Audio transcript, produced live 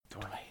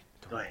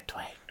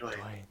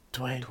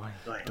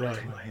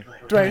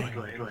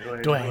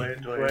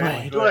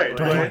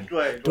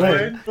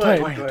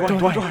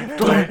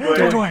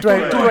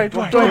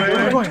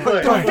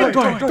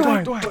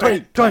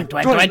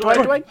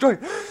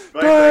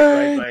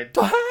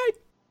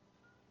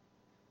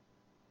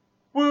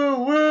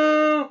Woo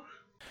woo!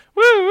 Woo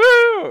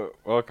woo!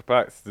 Welcome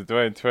back to the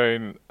Dwayne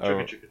Twain,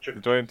 Chugga. the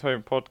Dwayne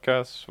Twain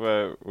podcast,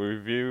 where we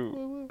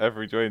review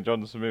every Dwayne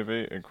Johnson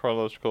movie in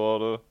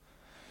chronological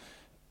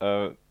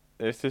order.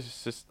 This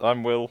is just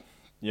I'm Will.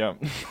 Yeah.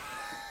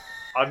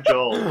 I'm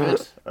Joel.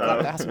 Good.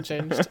 That hasn't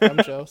changed. I'm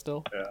Joe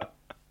still.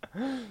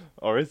 Yeah.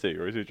 Or is he?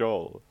 Or is he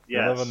Joel?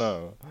 Yes. You'll never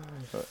know.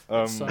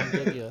 It's so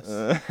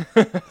ambiguous.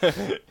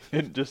 You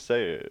didn't just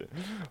say it.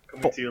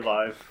 Coming to you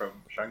live from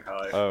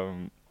Shanghai.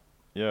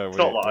 Yeah. It's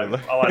not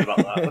live. I lied about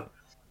that.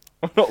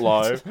 We're not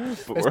live, but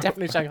It's we're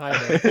definitely Shanghai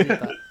though. Believe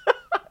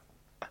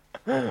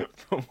that.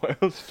 from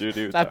Wales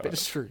Studio. That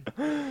bit's true.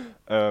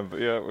 But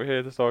yeah, we're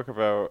here to talk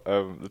about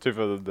the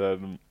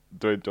 2010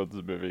 Dwayne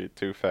Johnson movie,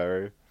 Tooth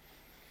Fairy.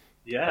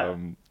 Yeah.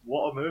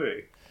 What a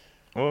movie.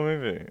 What a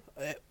movie!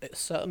 It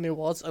certainly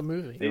was a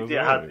movie. It was It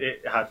a had movie.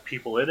 it had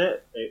people in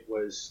it. It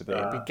was.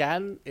 It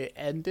began. It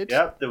ended.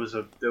 Yep. There was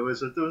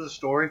a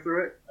story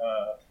through it.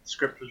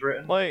 Script was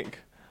written. Like,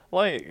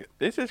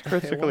 this is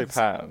critically was.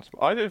 panned.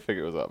 But I didn't think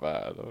it was that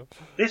bad.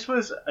 This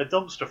was a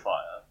dumpster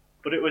fire,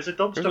 but it was a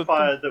dumpster It was a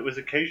fire that was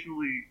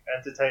occasionally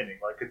entertaining,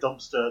 like a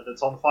dumpster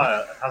that's on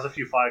fire and has a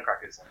few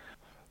firecrackers in it.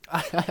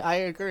 I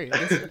agree.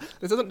 This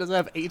doesn't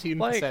deserve 18%.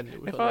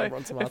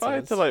 Like, if I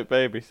had to like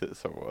babysit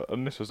someone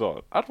and this was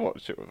on, I'd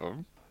watch it with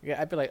them.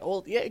 Yeah, I'd be like,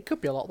 oh, yeah, it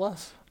could be a lot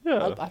worse.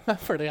 Yeah.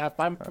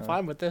 I'm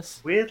fine with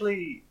this.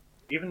 Weirdly,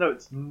 even though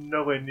it's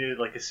nowhere near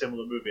like a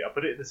similar movie, I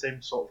put it in the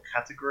same sort of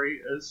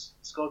category as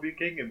Scorpion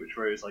King, in which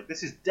where it's like,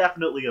 this is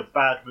definitely a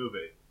bad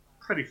movie.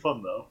 Pretty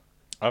fun though.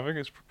 I think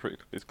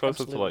it's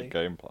closer to like Absolutely.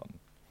 Game Plan,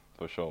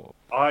 for sure.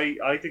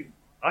 I think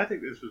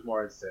this was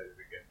more entertaining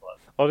than Game Plan.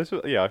 Oh, I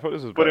thought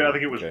this was. But better I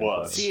think it than was Game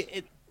worse.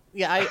 Plan.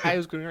 See, I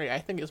was going to agree. I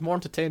think it's more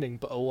entertaining,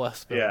 but a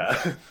worse film.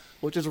 Yeah.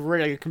 Which is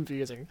really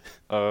confusing.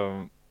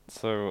 So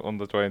on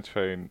the Dwayne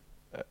Train,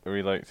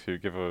 we like to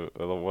give a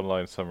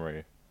one-line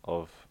summary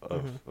of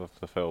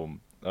the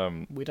film.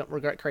 We don't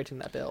regret creating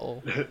that bit at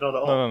all. Not at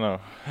all.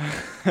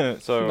 No.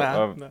 So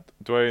No.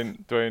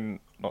 Dwayne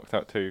knocked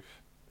out tooth,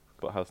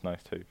 but has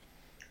nice teeth.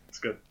 It's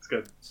good. It's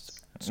good.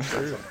 It's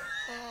true.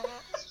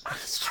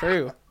 It's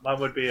true. Mine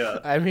would be a.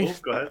 I mean- Oh,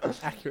 go ahead.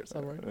 Accurate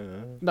summary.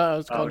 No,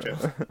 it's Oh,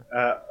 gone.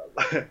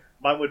 okay.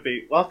 Mine would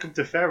be Welcome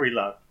to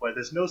Fairyland, where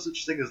there's no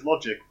such thing as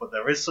logic, but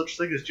there is such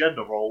thing as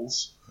gender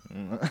roles.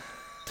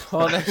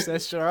 Oh, there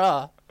sure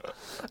are.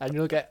 And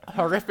you'll get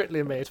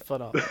horrifically made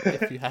fun of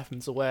if you happen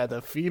to wear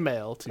the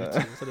female tutu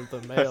instead of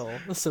the male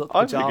silk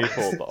I think he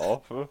pajamas. pulled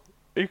that off.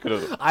 He could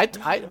have.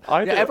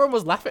 Yeah, did- everyone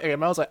was laughing at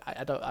him. I was like,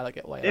 I don't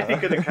get why. If he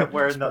could have kept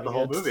wearing that the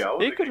whole good. movie, I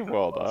would. He could have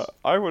worn that.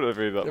 I would have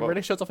been that. It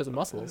really shows off his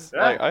muscles.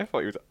 Yeah. Like, I thought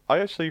he was. I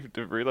actually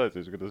didn't realize he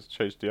was going to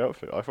change the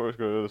outfit. I thought he was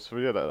going to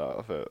swing that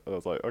outfit, and I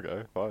was like,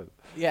 okay, fine.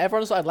 Yeah,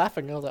 everyone started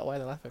laughing. I was like, why are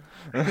they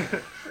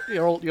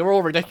laughing? you're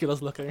all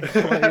ridiculous looking.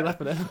 Why are you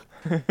laughing at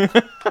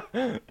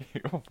him?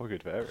 You're fucking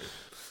fairy.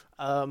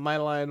 My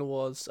line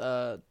was,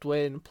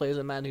 Dwayne plays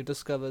a man who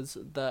discovers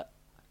that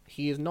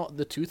he is not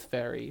the tooth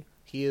fairy.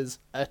 He is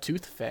a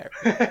tooth fairy.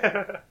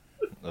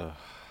 Ugh.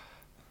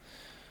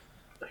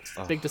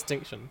 Big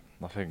distinction.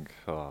 I think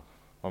I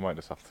might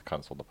just have to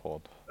cancel the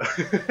pod.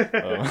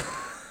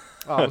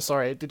 Oh, I'm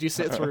sorry. Did you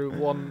sit through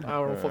 1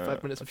 hour and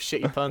 45 minutes of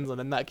shitty puns and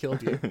then that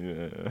killed you?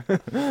 Yeah.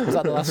 Was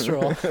that the last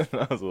straw?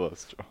 That was the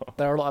last straw.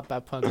 There are a lot of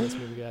bad puns in this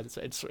movie, guys.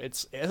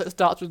 It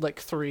starts with like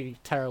 3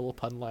 terrible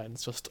pun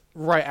lines just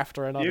right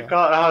after another. You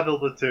can't handle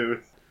the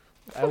tooth.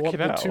 I want Fucking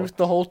the hell. tooth,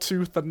 the whole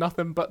tooth, and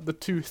nothing but the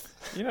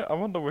tooth. You know,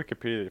 I'm on the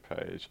Wikipedia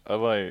page,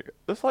 and like,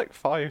 there's like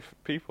 5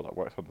 people that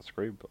worked on the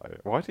screenplay.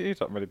 Why do you need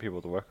that many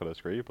people to work on a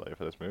screenplay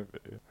for this movie?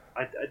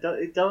 I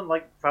don't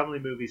like family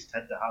movies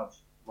tend to have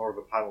more of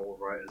a panel of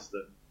writers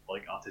than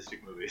like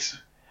artistic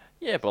movies.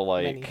 Yeah, but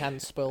Many like,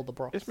 hands spoil the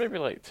broth. it's maybe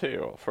like 2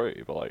 or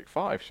 3, but like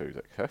 5 shows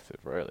excessive,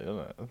 really, isn't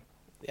it?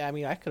 Yeah, I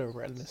mean, I could have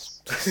written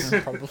this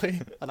probably,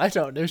 and I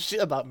don't know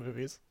shit about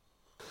movies.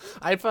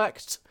 In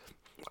fact,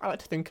 I like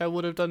to think I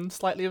would have done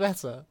slightly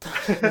better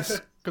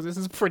because this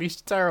is pretty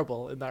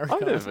terrible in that I regard.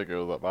 didn't think it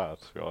was that bad,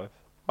 to be honest.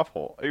 I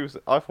thought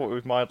it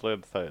was mildly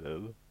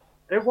entertaining.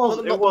 It Well, was.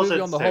 not It the was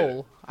movie on the entertaining.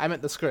 whole. I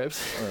meant the script.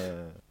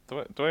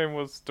 Dwayne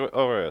was.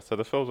 Oh yeah, so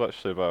the film's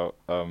actually about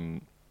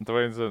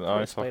Dwayne's an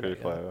ice explain hockey it,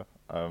 yeah. player,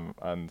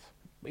 and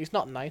He's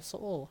not nice at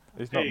all.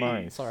 he's not Hey,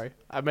 nice. Sorry,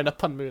 I'm in a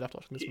pun mood after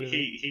watching this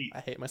movie. He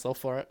I hate myself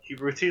for it. he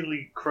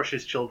routinely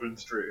crushes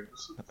children's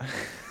dreams.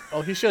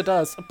 Oh, he sure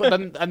does. But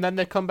then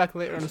they come back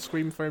later and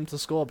scream for him to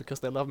score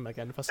because they love him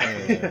again for some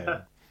reason.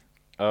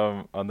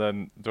 Yeah. And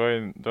then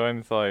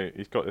Dwayne's like,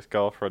 he's got this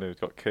girlfriend who's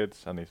got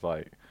kids, and he's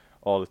like,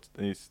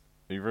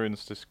 he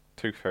ruins this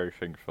tooth fairy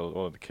thing for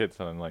all of the kids,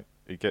 and then like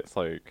he gets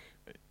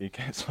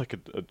like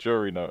a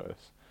jury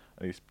notice,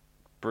 and he's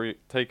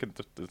taken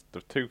to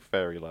the tooth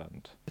fairy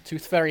land. The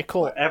Tooth Fairy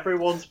Court.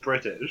 Everyone's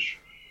British.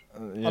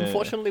 Yeah.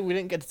 Unfortunately, we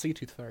didn't get to see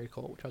Tooth Fairy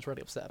Court, which I was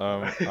really upset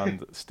about.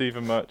 And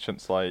Stephen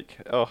Merchant's like,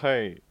 oh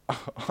hey,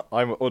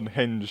 I'm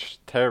unhinged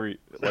Terry,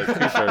 like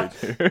Tooth Fairy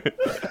dude.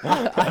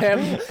 I am.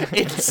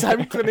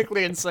 I'm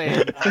clinically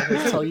insane. I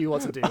will tell you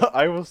what to do.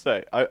 I will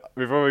say,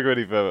 before we go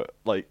any further,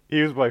 like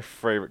he was my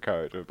favorite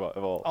character of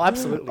all. Oh,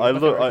 absolutely. I My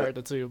love- favorite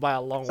character too, by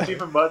a long way.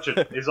 Stephen Merchant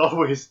is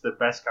always the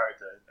best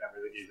character in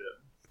everything he's in.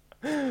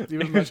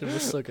 Stephen Merchant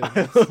was so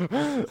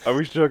good. I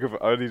wish to talk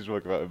about. I need to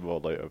talk about him more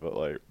later, but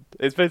like,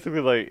 it's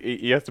basically like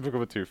he has to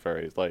become a Tooth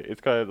Fairy. It's like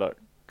it's kind of that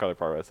kind of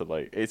premise, and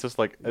like it's just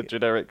like a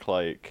generic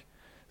like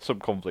some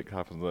conflict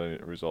happens and then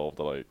it resolved.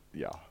 And like,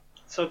 yeah.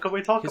 So can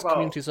we talk His about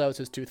community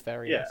services Tooth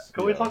Fairy. yeah? Yes.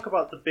 Can we Yeah. talk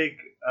about the big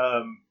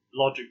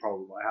logic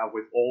problem I have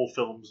with all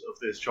films of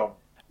this genre?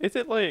 Is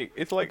it like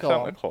it's like Go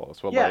Santa on.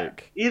 Claus, where Yeah,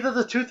 like either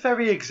the Tooth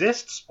Fairy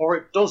exists or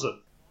it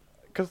doesn't.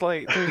 because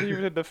like there's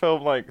even in the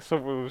film like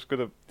someone was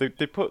gonna they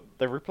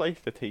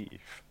replaced the teeth,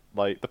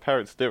 like the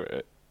parents do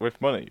it with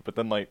money, but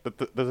then like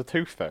there's a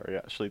Tooth Fairy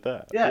actually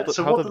there. Yeah.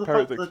 So how what do does the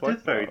parents fuck the explain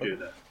Tooth Fairy that? do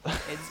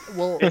then?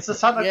 Well, It's the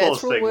Santa yeah, Claus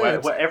it's real thing where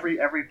weird.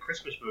 every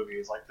Christmas movie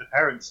is like the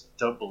parents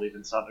don't believe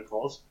in Santa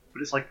Claus,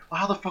 but it's like, well,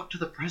 how the fuck do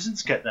the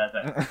presents get there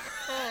then?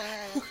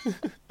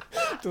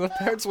 Do the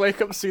parents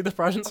wake up, see the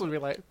presents, and be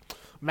like,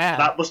 "Man,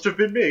 That must have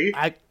been me.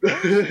 I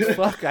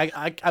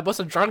must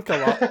have drunk a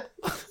lot.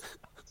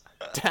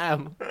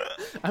 Damn,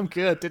 I'm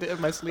good. Did it in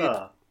my sleep."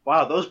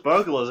 Wow, those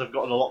burglars have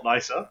gotten a lot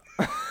nicer.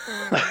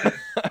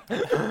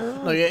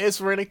 No, yeah,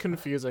 it's really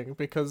confusing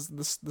because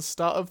the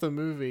start of the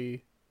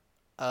movie,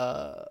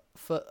 at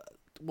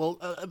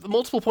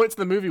multiple points in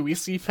the movie, we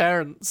see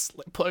parents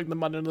like putting the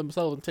money in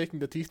themselves and taking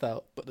the teeth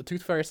out, but the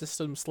Tooth Fairy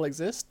system still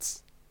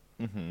exists.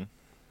 Mhm.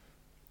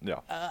 Yeah.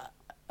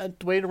 And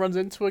Dwayne runs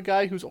into a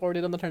guy who's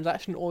already done the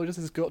transaction. All he does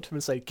is go up to him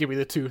and say, "Give me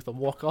the tooth," and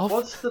walk off.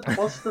 What's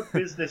the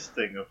business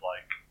thing of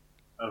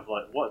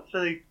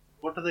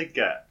what do they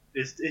get?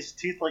 Is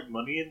teeth like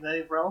money in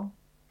their realm?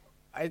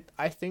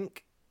 I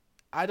think,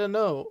 I don't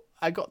know.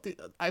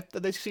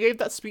 She gave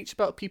that speech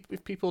about people,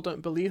 if people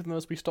don't believe them,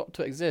 those be stopped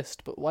to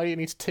exist. But why do you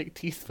need to take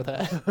teeth for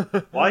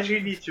that? Why do you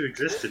need to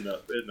exist in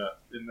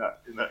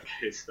that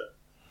case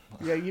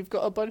then? Yeah, you've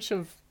got a bunch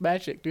of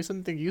magic. Do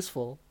something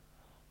useful.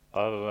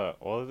 I don't know.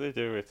 What did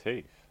they do with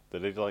teeth?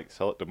 Did they like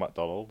sell it to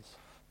McDonald's?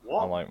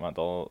 What? And like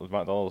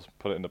McDonald's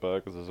put it in the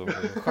burgers or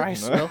something.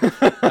 Christ, No?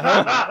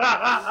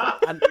 no.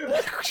 And,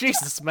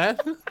 Jesus, man.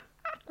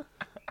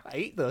 I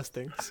eat those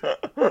things.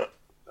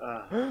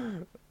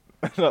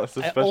 That's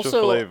a special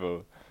also- flavour.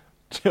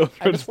 I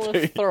Children's just want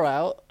to teeth. throw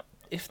out,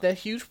 if their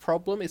huge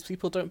problem is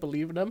people don't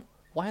believe in them,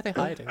 why are they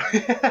hiding?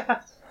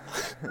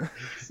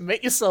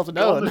 Make yourself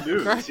Go on known. the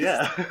news, Christ.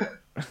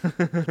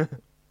 yeah.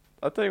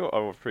 I'll tell you what I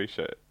would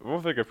appreciate.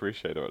 One thing I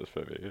appreciate about this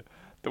movie,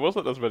 there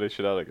wasn't as many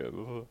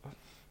shenanigans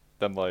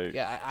than like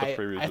Yeah, the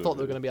previous I thought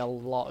there were movies. going to be a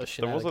lot of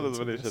There wasn't shenanigans. as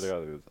in many this.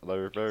 shenanigans, and I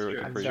very True.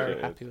 much I'm very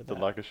appreciated happy with the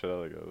that. lack of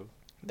shenanigans.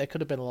 There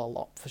could have been a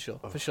lot, for sure,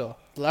 for sure.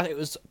 It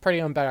was pretty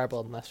unbearable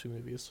in the last few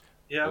movies.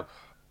 Yeah.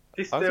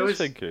 I There was was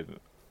just thinking,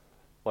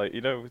 like, you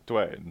know,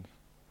 Dwayne,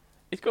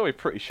 he's got to be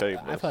pretty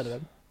shameless. I've heard of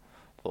him.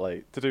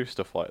 Like, to do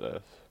stuff like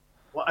this.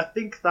 Well, I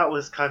think that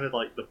was kind of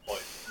like the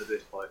point at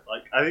this point.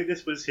 Like, I think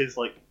this was his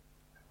like.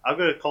 I'm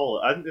gonna call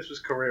it. I think this was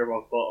career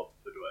rock bottom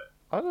for Dwayne.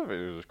 I don't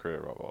think it was his career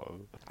right.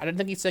 I don't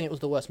think he's saying it was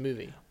the worst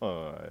movie.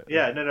 Alright.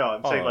 Yeah, no,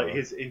 I'm saying like Oh.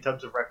 his in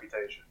terms of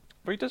reputation.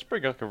 But he does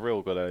bring like a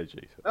real good energy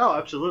to it. Oh,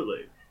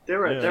 absolutely.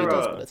 There are Yeah. there He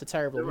does, are but it's a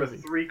terrible there are movie.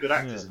 3 good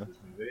actors Yeah. in this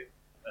movie,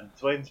 and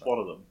Dwayne's one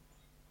of them.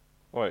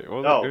 Wait,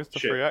 what Oh, was it? Who's the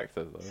shit. 3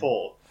 actors though?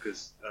 4,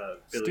 because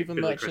Stephen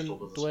Billy Merchant, Crystal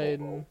does a small Dwayne,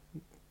 role.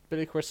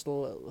 Billy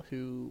Crystal,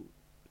 who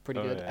pretty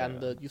Oh, good, yeah,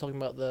 and yeah. you're talking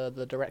about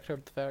the director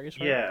of the fairies,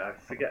 right? Yeah, I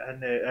forget her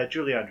name.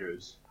 Julie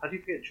Andrews. How do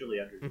you forget Julie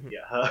Andrews? Mhm.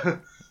 Yeah,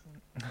 her.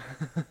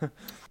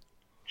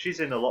 She's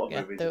in a lot of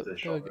Yeah, movies they- of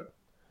this they were genre. good.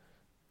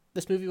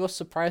 This movie was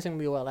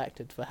surprisingly well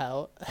acted for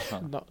how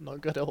Huh. not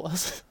good it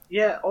was.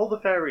 Yeah, all the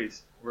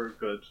fairies were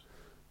good.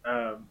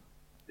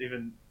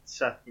 Even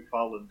Seth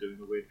MacFarlane doing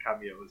the weird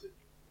cameos.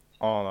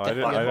 Oh no, I Yeah,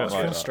 didn't that's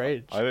like real that.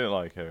 strange. I didn't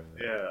like him.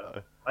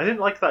 Yeah. I didn't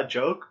like that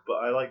joke, but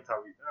I liked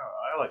how he. No,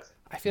 I liked it.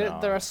 I feel like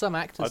there No, are some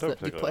I actors don't that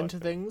they put particularly into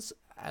like it. things,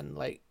 and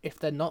like if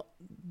they're not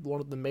one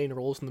of the main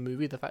roles in the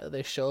movie, the fact that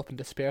they show up and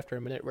disappear after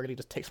a minute really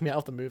just takes me out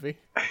of the movie.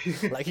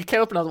 Like he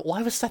came up and I was like,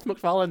 why was Seth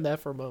MacFarlane there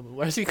for a moment?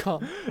 Where's he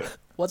gone?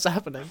 What's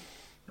happening?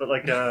 But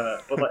like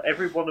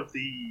every one of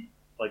the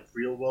like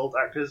real world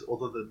actors,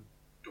 other than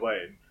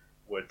Dwayne,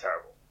 were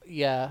terrible.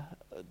 Yeah,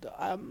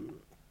 I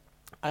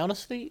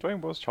honestly,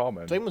 Dwayne was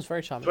charming. Dwayne was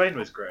very charming. Dwayne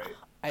was great.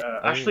 I-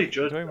 Ashley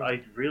Judd, Dwayne was-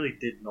 I really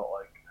did not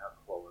like her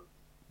performance.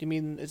 Do you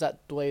mean is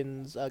that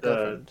Dwayne's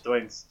girlfriend?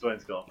 Dwayne's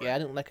girlfriend. Yeah, I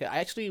didn't like it. I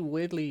actually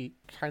weirdly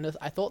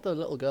I thought the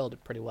little girl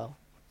did pretty well.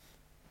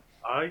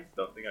 I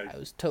don't think I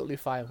was totally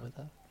fine with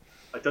her.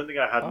 I don't think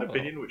I had an Oh.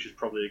 opinion, which is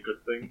probably a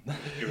good thing,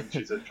 given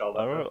she's a child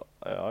I, actor. wrote,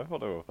 I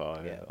thought they were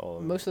fine. Yeah. all-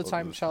 Most of the all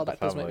time, child the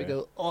actors make me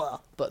family. go, "Oh,"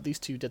 but these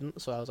two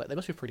didn't. So I was like, they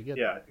must be pretty good.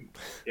 Yeah, I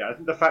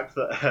think the fact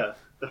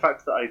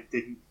that I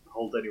didn't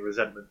hold any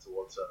resentment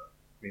towards her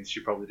means she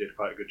probably did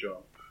quite a good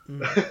job.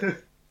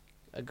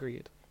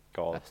 Agreed.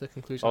 God. That's the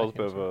conclusion.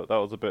 That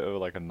was a bit of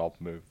like a knob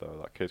move though.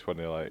 That case when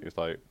he's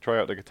like try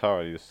out the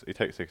guitar, he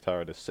takes the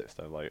guitar and just sits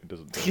there like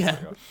doesn't do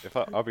anything else. If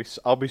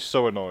I'll be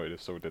so annoyed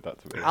if someone did that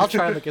to me. I'll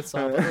try the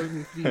guitar, but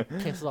you'd be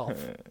pissed off.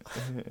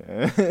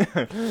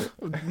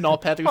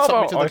 Knobhead who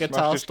took me to the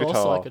guitar store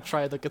so I could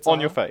try the guitar. On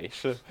your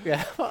face.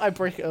 Yeah, I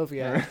break it over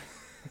your head.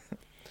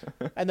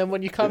 And then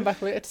when you come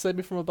back later to save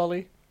me from a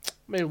bully,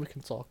 maybe we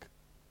can talk.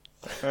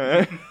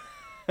 I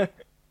don't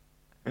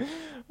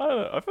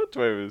know. I thought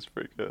Dwayne was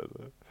pretty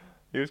good.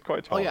 He was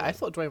quite charming. Oh yeah, I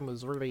thought Dwayne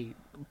was really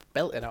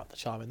belting out the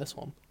charm in this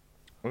one.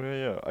 Oh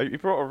yeah. He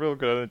brought a real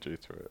good energy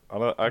to it,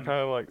 and I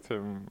kind of liked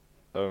him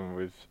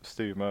with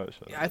Steve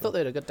Merchant. Yeah, I thought they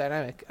had a good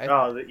dynamic. They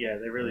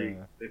really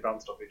they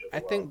bounced off each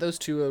other. I think those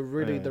two are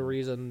really the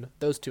reason.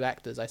 Those two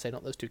actors, I say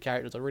not those two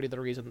characters, are really the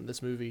reason that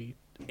this movie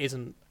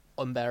isn't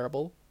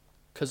unbearable,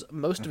 because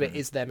most of it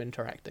is them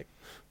interacting.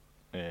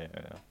 Yeah.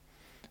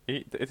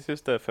 It's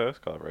just their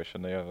first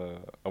collaboration. They have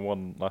a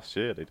one last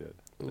year. They did.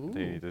 Ooh.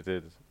 They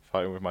did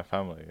Fighting with My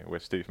Family, where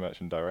Steve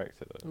Merchant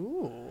directed it.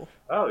 Ooh.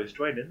 Oh, is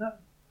Dwayne in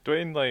that?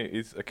 Dwayne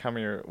is a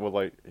cameo.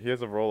 Well, he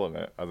has a role in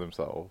it as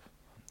himself,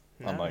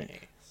 and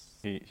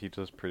he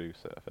does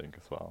produce it, I think,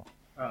 as well.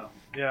 Oh,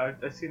 yeah,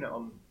 I've seen it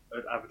on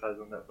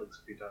advertised on Netflix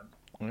a few times.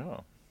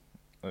 Yeah,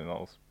 I think that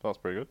was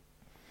pretty good.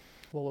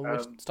 Well, when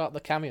we start the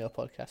cameo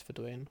podcast for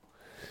Dwayne,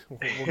 we'll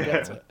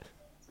get to it.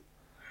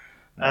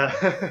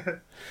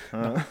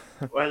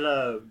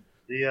 Well,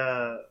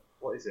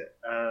 what is it?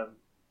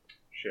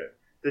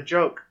 The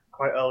joke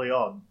quite early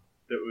on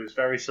that was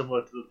very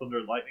similar to the Thunder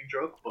and Lightning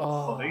joke, but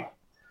funny.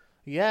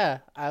 Yeah,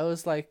 I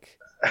was like,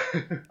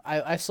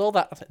 I saw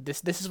that.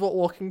 This is what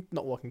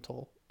not walking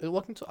tall. Is it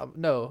walking tall?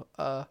 No.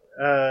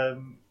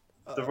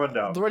 The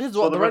rundown. The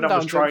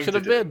rundown joke should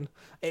have been.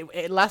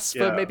 It lasts for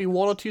Yeah. maybe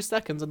 1 or 2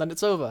 seconds and then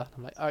it's over.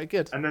 I'm like, all right,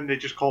 good. And then they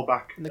just call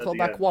back. And they at call the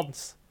back end.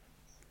 once.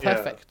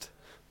 Perfect.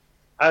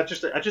 I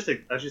just think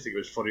it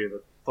was funnier than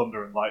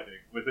Thunder and Lightning,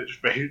 with it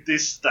just being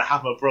the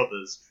Hammer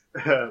brothers.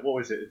 What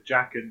was it?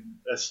 Jack and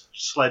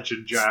Sledge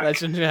and Jack.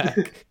 Sledge and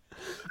Jack.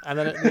 And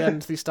then at the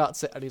end he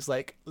starts it and he's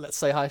like, let's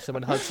say hi to him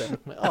and hugs him.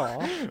 I'm like,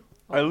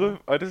 aw.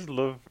 I just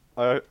love.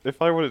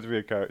 If I wanted to be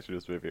a character in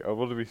this movie, I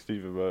want to be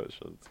Stephen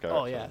Merchant's character.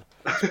 Oh yeah.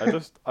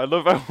 I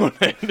love how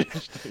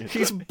unhinged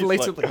He's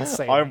blatantly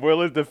insane. I'm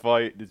willing to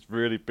fight this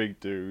really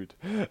big dude,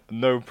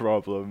 no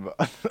problem.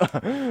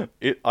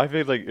 I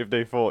feel like if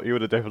they fought, he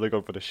would have definitely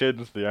gone for the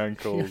shins, the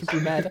ankles. You'd be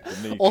mad.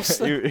 The knee.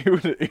 Also, he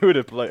would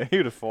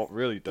have fought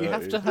really dirty. you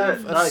have to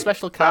have a Like,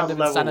 special kind of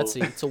that level.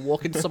 insanity to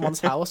walk into someone's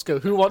house, go,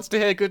 who wants to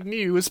hear good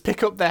news,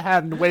 pick up their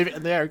hand, wave it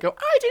in the air, and go,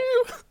 I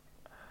do!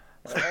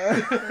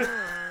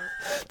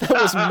 That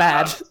was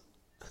mad.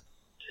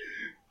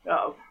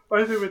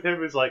 My thing with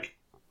him is like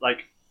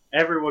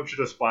everyone should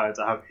aspire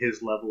to have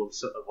his level of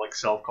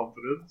self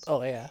confidence.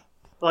 Oh yeah.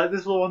 Like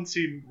there's one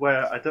scene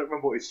where I don't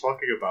remember what he's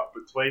talking about,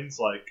 but Dwayne's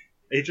like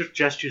he just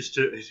gestures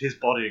to his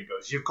body and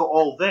goes, "You've got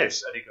all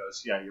this," and he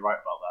goes, "Yeah, you're right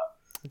about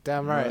that."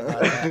 Damn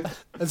right.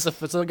 It's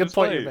a good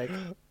point you make.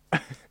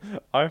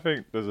 I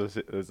think there's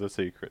a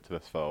secret to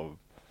this film.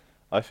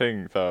 I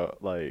think that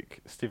like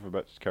Stephen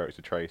Merchant's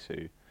character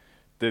Tracy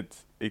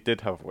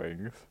did have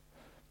wings,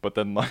 but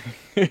then like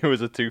he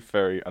was a tooth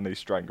fairy and he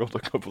strangled a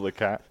couple of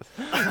cats,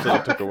 so they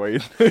took away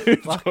his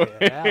Fucking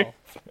hell.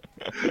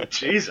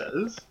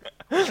 Jesus.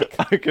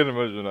 I can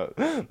imagine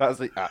that. That's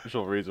the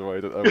actual reason why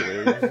he didn't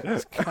have wings.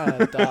 It's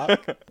kind of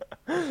dark.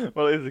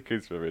 Well, it is a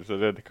kids movie, so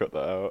they had to cut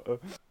that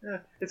out. Yeah,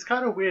 it's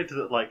kind of weird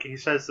that like he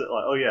says that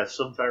like, oh yeah,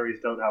 some fairies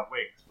don't have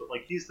wings, but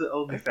like he's the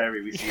only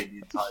fairy we see in the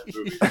entire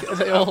movie that doesn't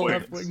They have all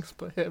wings. have wings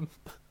but him.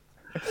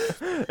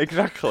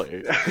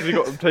 Exactly. Because he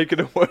got them taken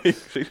away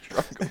because he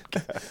strangled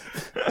cats.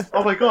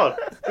 Oh my god,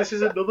 this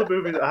is another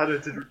movie that had a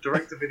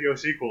direct-to-video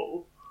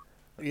sequel.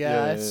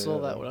 Yeah, I Yeah. saw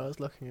that when I was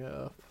looking it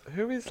up.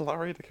 Who is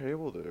Larry the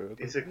Cable Dude?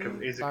 He's a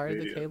Larry the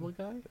comedian. Cable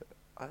Guy?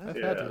 I've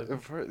Yeah. heard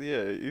of him.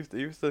 Yeah,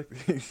 he was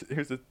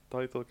the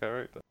title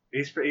character.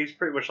 He's pretty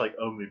much like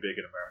only big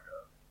in America.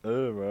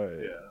 Oh right.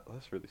 Yeah.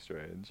 That's really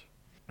strange.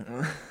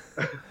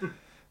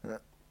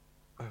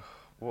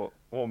 What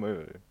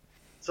movie?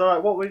 So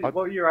like, what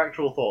were your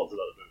actual thoughts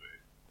about the movie?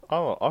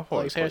 Oh, I thought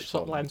Like, it was say I quite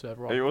shot fun. lines with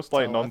everyone. It was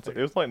like So, it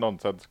was like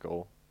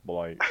nonsensical, but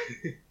like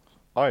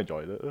I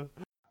enjoyed it.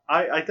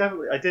 I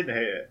didn't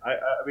hate it. I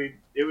mean,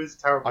 it was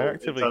terrible. I in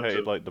actively terms hated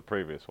of- like the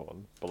previous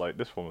one, but like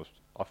this one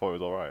I thought it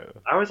was alright.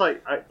 I was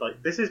like,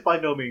 this is by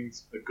no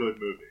means a good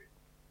movie.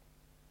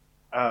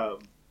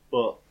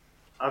 But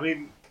I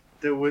mean,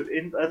 there was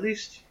in at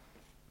least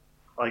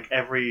like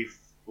every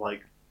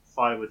like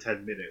 5 or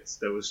 10 minutes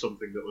there was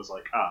something that was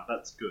like,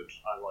 that's good.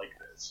 I like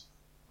this.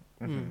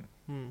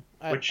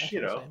 Which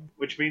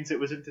which means it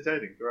was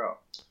entertaining throughout.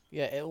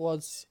 Yeah, it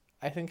was.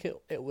 I think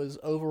it was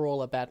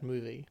overall a bad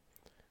movie.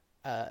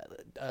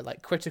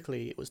 Like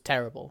critically, it was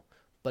terrible,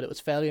 but it was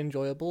fairly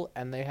enjoyable,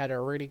 and they had a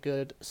really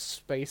good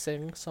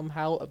spacing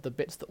somehow of the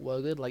bits that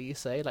were good, like you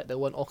say. Like they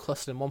weren't all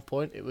clustered in one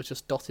point; it was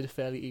just dotted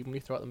fairly evenly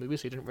throughout the movie,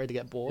 so you didn't really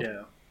get bored.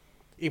 Yeah.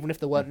 Even if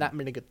there weren't that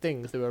many good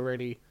things, they were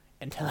really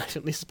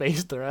intelligently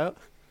spaced throughout.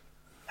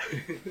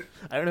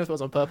 I don't know if it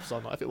was on purpose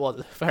or not. If it was,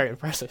 it's very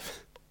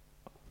impressive.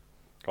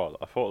 God,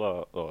 I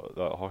thought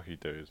that hockey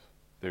dude,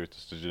 he was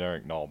just a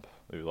generic knob.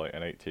 He was like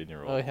an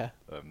 18-year-old. Oh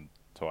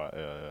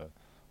yeah.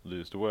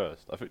 Lose the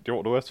worst. Do you know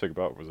what the worst thing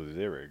about was his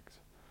earrings?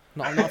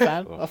 No, I'm not a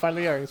fan. Oh. I find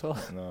the earrings well.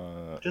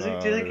 No. Do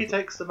you think he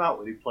takes them out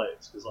when he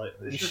plays? Because like,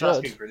 it's He just should.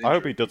 asking for an I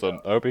hope he injury.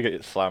 doesn't. I hope he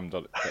gets slammed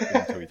into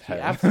his He head.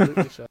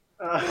 absolutely should.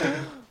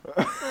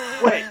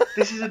 Wait,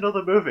 this is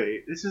another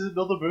movie. This is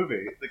another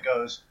movie that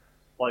goes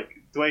like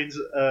Dwayne's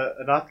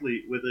an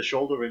athlete with a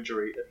shoulder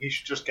injury, and he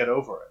should just get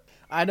over it.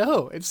 I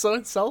know. It's so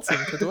insulting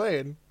to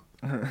Dwayne.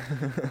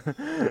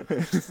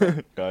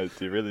 Guys,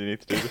 do you really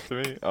need to do this to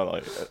me?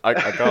 I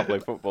can't play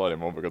football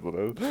anymore because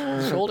of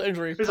this. Shoulder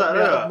injury put Is me that-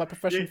 out of my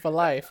profession for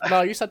life.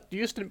 No, you said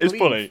you just didn't It's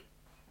believe.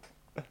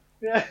 funny.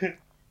 Yeah,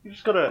 you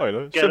just gotta Oh, you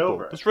know, get simple.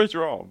 over it. Just raise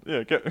your arm.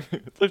 Yeah,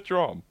 lift your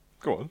arm.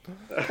 Go on.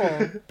 Come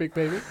on, big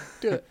baby.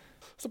 Do it.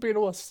 Stop being a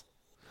wuss.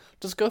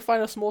 Just go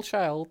find a small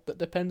child that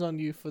depends on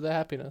you for their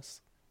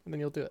happiness, and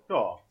then you'll do it.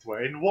 Oh,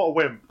 Dwayne, what a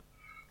wimp!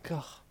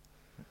 God.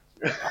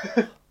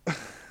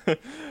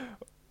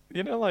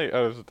 You know, like,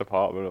 there's a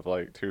department of,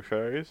 like, two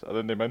fairies, and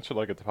then they mention,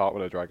 like, a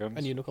department of dragons.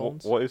 And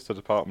unicorns. What is the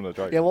department of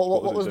dragons? Yeah,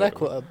 what does was it their do?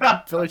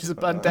 quota? Villages are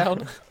burned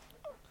down.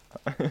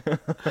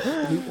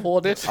 Loot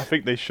hoarded. I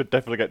think they should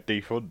definitely get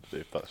defunded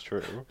if that's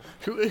true.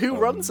 Who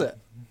runs it?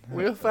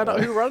 We'll find out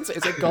who runs it.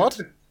 Is it God?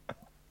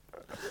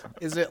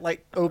 Is it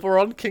like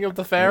Oberon, King of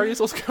the Fairies?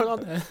 What's going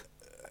on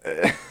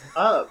there?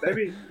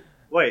 Maybe.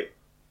 Wait.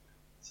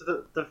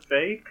 So the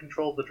Fae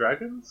control the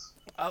dragons?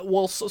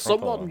 Well,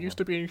 someone Proper. used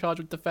to be in charge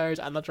of the fairies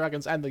and the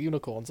dragons and the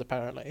unicorns,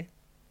 apparently.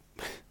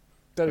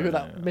 Don't know who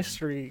that Yeah.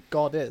 mystery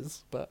god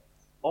is, but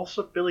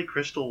Also, Billy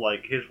Crystal,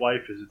 like his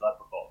wife is a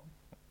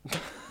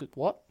leprechaun.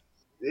 what?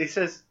 He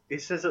says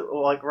it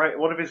like right.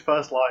 One of his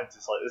first lines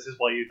is like, "This is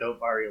why you don't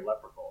marry a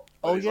leprechaun."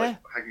 Oh, He's, yeah. like,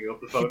 hanging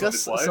up the phone He with does.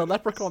 his wife. So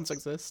leprechauns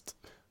exist.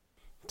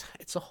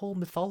 It's a whole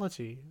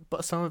mythology,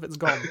 but some of it's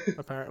gone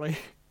apparently.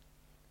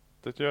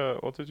 What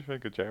did you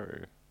think of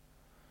Jerry? It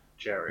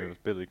Jerry. was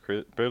Billy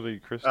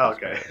Crystal. Oh,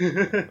 okay.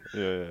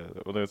 yeah.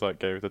 When it was like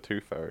gave the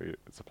tooth fairy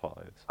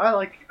supplies. I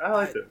like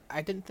it.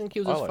 I didn't think he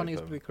was I as like funny as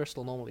him. Billy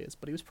Crystal normally is,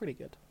 but he was pretty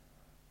good.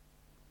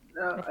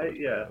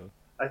 Yeah.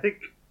 I think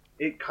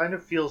it kind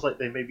of feels like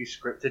they maybe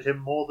scripted him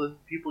more than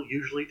people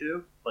usually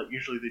do. Like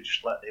usually they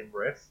just let him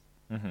riff.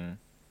 Mm-hmm.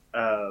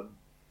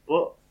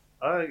 But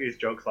I think his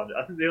jokes landed.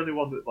 I think the only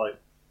one that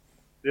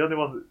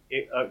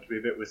it irked me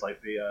a bit was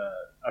like the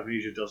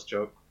Amnesia Dust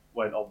joke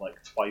went on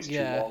like twice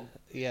too long.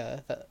 Yeah,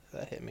 that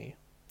hit me.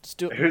 Just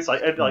do It it. was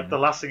like, and, like the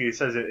last thing he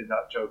says in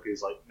that joke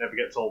is like, "Never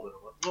gets old." And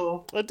I'm like,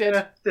 "Oh, It did.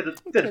 yeah,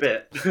 did a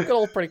bit." Got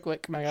all pretty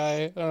quick, my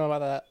guy. I don't know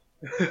about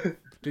that.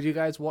 Did you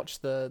guys watch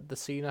the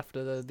scene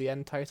after the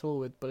end title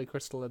with Billy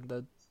Crystal and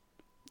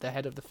the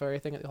head of the furry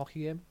thing at the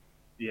hockey game?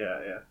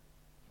 Yeah.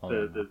 Oh,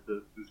 The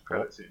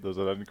credit what? scene. There's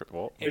an end.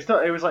 What? It's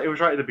not. It was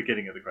right at the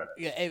beginning of the credits.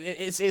 Yeah,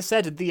 it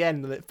said at the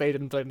end and it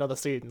faded into another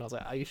scene, and I was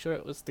like, "Are you sure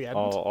it was the end?"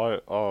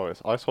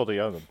 I saw the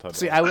end and turned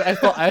See, it I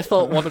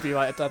thought Wannabe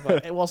might have done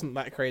that. It wasn't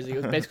that crazy. It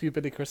was basically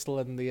Billy Crystal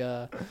and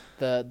the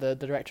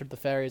director of the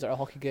fairies at a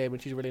hockey game,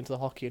 and she's really into the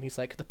hockey, and he's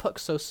like, "The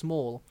puck's so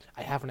small,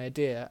 I have an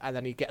idea," and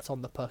then he gets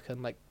on the puck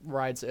and like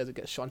rides it as it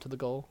gets shot into the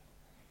goal.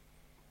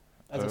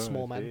 As a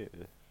small man.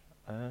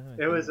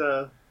 It was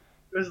a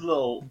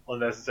little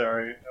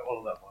unnecessary. It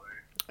wasn't that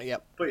funny,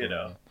 Yep. but you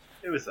know,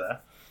 it was there.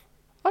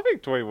 I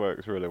think Dwayne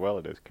works really well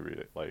in his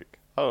comedic. Like,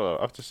 I don't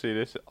know. After seeing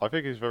this, I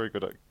think he's very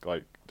good at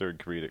like doing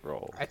comedic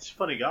roles. It's a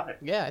funny guy.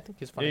 Yeah, I think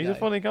he's funny. He's guy. a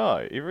funny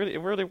guy. It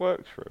really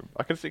works for him.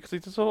 I can see because he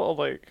does a lot of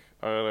like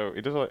I don't know.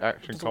 He does like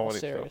action Does a lot of comedy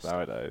serious stuff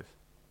nowadays.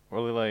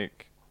 Really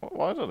like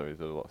well, I don't know. He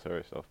does a lot of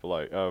serious stuff, but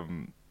like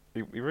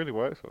he really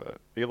works with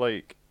it. He's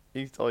like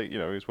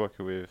he's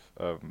working with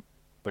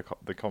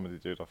the comedy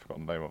dude. I've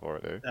forgotten the name of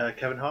already.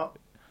 Kevin Hart.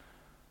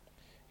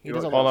 He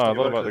does a Oh no, lot I of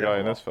thought stuff. about the guy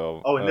in this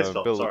film. Oh, in this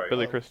film, sorry.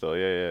 Billy Oh. Crystal.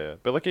 Yeah.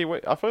 But like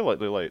I feel like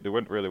they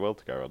went really well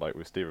together. Like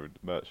with Stephen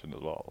Merchant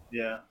as well.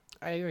 Yeah.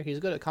 I agree. He's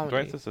good at comedy.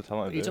 Dwayne's just a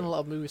talented He's done a dude. lot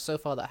of movies so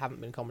far that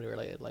haven't been comedy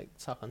related, like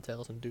South on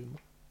Tales and Doom.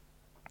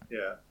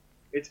 Yeah.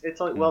 It's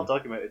like well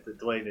documented that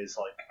Dwayne is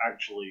like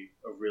actually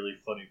a really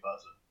funny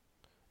person.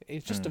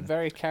 He's just a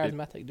very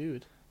charismatic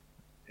dude.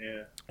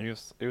 Yeah. He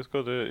was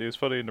good. He was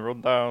funny in the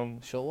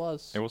Rundown. Sure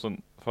was. He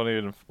wasn't funny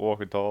in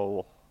Walking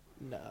Tall.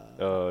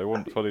 No. He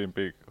wasn't funny in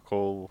Big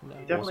Cool. No.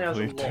 He He definitely has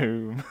wasn't a funny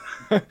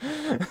lot.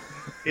 in Doom.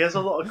 He has a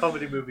lot of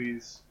comedy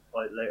movies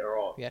like later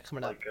on. Yeah,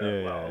 coming up. Like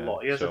Yeah, a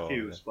lot. He has a sure,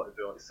 few, yeah. but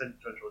like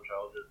Central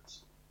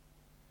Intelligence,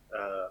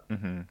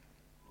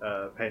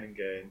 Mhm. Pain and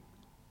Gain,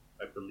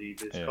 I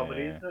believe is Yeah.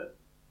 comedy, isn't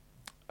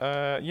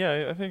it?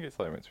 Yeah, I think it's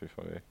like meant to be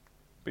funny.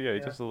 But yeah, he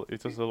Yeah.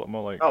 does a lot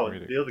more like. Oh,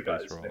 comedic the other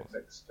based guy's roles.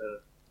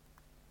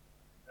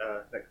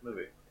 next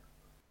movie.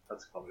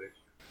 That's a comedy.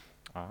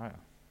 Ah,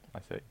 I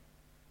see.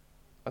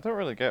 I don't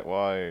really get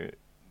why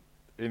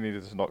he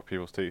needed to knock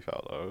people's teeth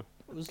out though.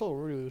 It was a little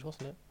rude,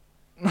 wasn't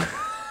it?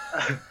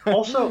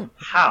 Also,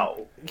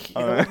 how?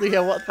 Yeah,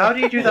 what the- How do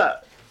you do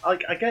that?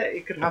 Like, I get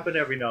it could happen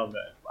every now and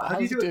then. But how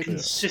do you How's do he it doing it?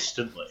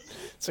 consistently?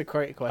 It's a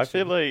great question. I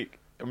feel like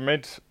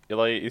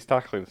he's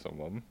tackling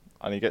someone,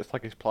 and he gets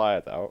like his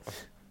pliers out,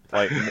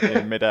 like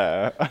in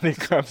midair, and he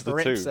grabs the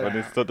Rips tube, it. and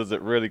he still does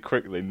it really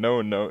quickly. No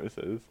one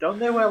notices. Don't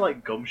they wear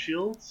like gum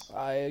shields?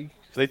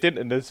 They didn't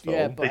in this film.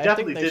 Yeah, but They I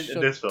definitely think they didn't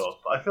in this should. film.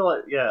 But I feel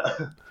like, yeah.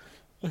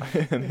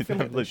 and he feel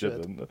like they definitely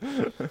should.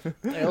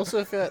 didn't. I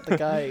also feel like the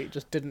guy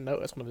just didn't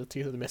notice one of his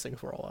teeth was missing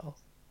for a while.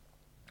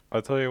 I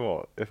tell you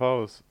what, if I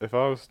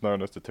was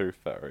known as the Tooth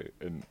Fairy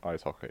in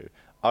ice hockey,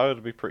 I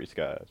would be pretty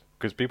scared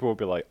because people would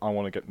be like, I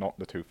want to knock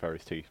the Tooth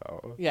Fairy's teeth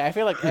out. Yeah, I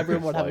feel like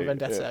everyone would have a Like,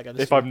 vendetta against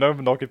if you. I'm known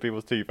for knocking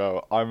people's teeth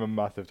out, I'm a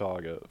massive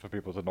target for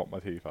people to knock my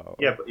teeth out.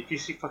 Yeah, but if you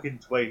see fucking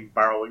Dwayne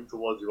barreling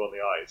towards you on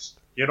the ice,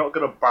 you're not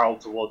gonna barrel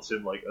towards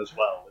him like as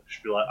well and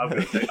just be like,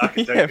 I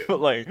can take yeah, it.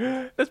 but like,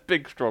 there's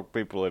big, strong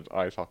people in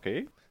ice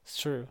hockey. It's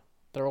true.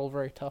 They're all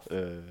very tough.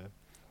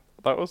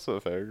 That was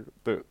the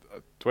thing.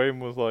 Dwayne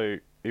was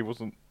like, he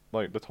wasn't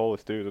like the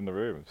tallest dude in the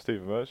room.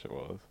 Stephen Merchant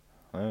was.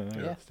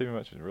 Yeah. Stephen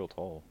Merchant's real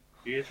tall.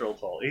 He is real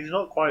tall. He's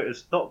not quite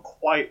as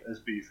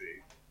beefy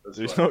as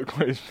He's Dwayne. not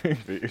quite as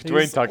beefy. If He's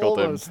Dwayne tackled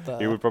him, almost there.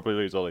 he would probably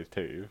lose all his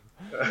teeth.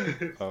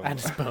 And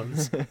his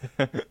bones.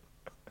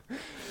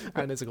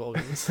 And his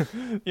organs.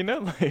 You know,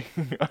 like,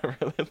 I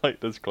really like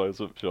those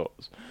close-up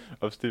shots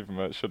of Stephen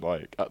Merchant,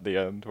 like, at the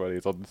end when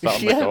he's on sat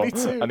on the Yeah, car, me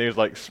too. and he was,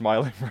 like,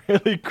 smiling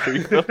really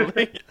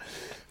creepily.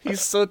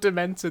 He's so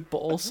demented, but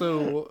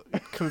also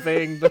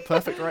conveying the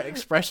perfect right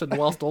expression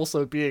whilst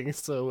also being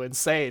so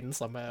insane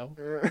somehow.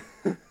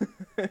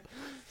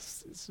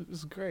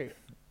 It's great.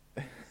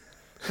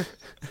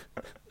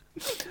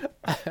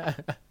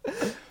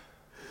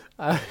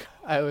 I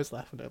always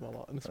laugh at him a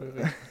lot in this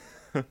movie.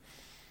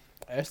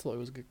 I just thought he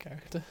was a good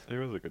character. He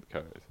was a good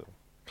character.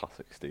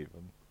 Classic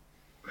Stephen.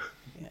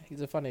 Yeah,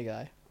 he's a funny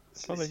guy.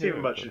 Well, Stephen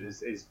yeah. Merchant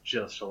is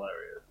just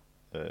hilarious.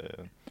 Yeah.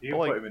 You can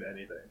Well, put like- him in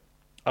anything.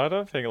 I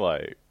don't think,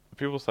 like,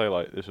 people say,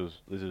 like, this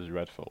is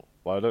dreadful.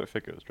 Well, I don't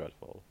think it was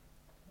dreadful.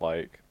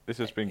 Like, this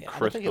has been Yeah, I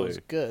don't think it was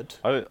crisply... good.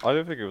 I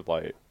don't think it was,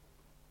 like,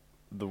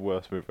 the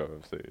worst movie I've ever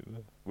seen.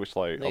 Which,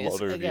 like, a lot It's- of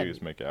the reviews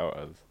again- make it out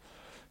as.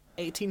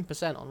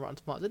 18% on Rotten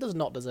Tomatoes. It does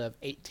not deserve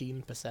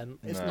 18%.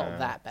 It's No. not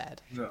that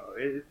bad. No,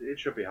 it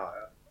should be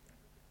higher.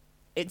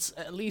 It's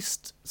at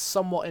least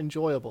somewhat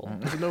enjoyable.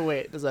 There's no way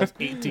it deserves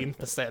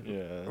 18%.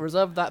 Yeah.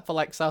 Reserve that for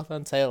like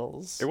Southland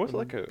Tales. It was and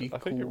like be I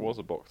think it cool. was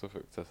a box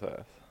office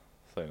success.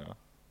 Say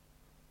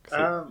no.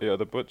 Um,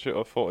 The budget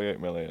of 48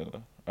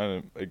 million,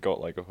 and it got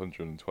like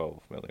 112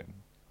 million.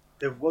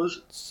 There was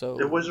a So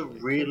it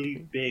really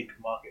could be. big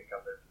marketing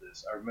campaign for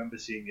this. I remember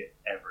seeing it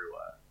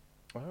everywhere.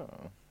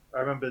 Oh. I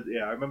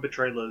remember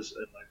trailers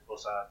and like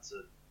bus ads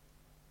and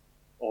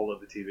all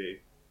over TV.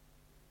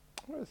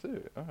 Where is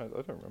it? I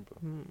don't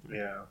remember.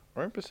 Yeah. I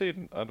remember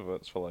seeing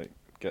adverts for like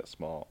Get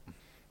Smart.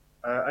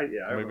 I Maybe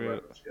remember it-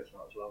 it was Get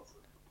Smart as well.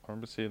 I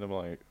remember seeing them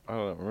like I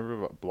don't know. I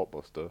remember about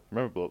Blockbuster.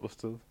 Remember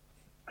Blockbuster?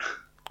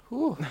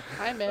 Ooh,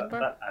 I That, remember.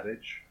 that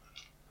adage.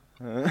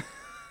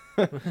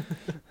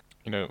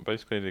 You know,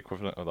 basically the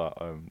equivalent of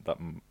that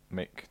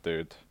Mick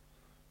dude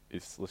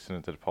is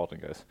listening to the pod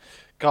and goes,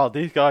 "God,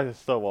 these guys are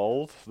so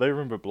old. They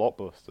remember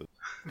Blockbuster."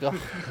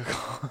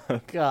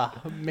 God,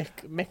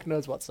 Mick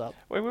knows what's up.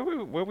 Wait,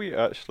 were we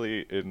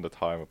actually in the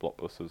time of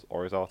Blockbusters,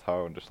 or is our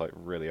town just like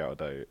really out of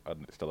date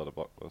and it's still out of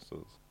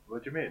Blockbusters?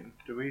 What do you mean?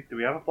 Do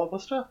we have a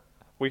Blockbuster?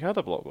 We had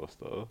a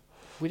Blockbuster.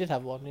 We did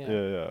have one, Yeah,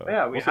 yeah. yeah.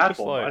 Yeah, we Was it had just,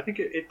 one. like- I think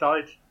it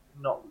died.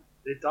 Not.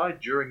 It died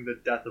during the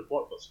death of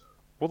Blockbuster.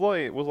 Was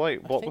like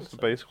I think Blockbuster so.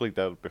 basically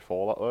dead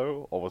before that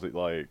though, or was it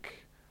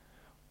like,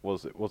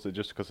 was it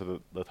just because of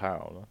the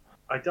town?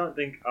 I don't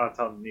think our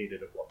town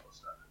needed a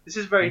Blockbuster. This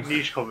is a very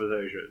niche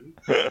conversation.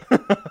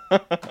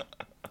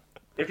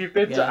 If you've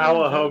been to Yeah,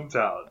 our yeah.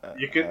 hometown,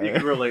 you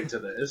can relate to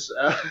this.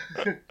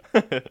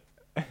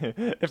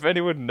 If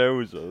anyone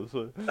knows us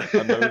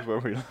and knows where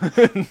we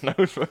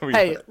knows where we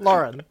Hey,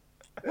 Lauren.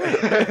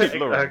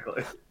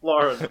 Exactly,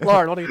 Lauren.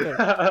 Lauren, what do you think?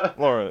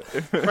 Lauren,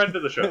 Friend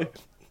of the show,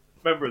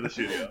 member of the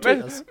studio.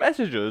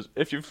 message us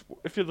if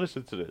you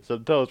listen to this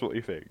and tell us what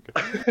you think.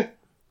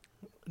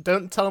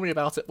 Don't tell me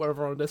about it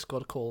wherever on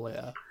Discord call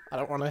later. I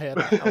don't want to hear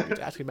that. I want you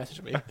to actually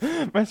message me.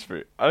 Message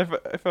me. And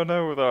if I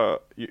know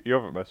that you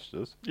haven't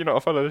messaged us, you're not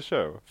a fan of the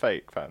show.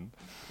 Fake fan.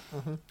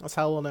 That's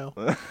how we'll know.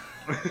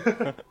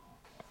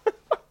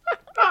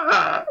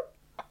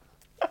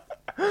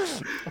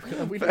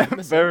 Okay, we don't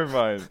miss Bear it. in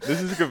mind,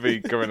 this is going to be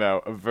going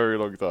out a very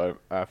long time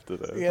after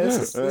this. Yeah,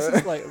 this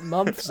is like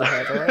months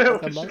ahead, right? Like We're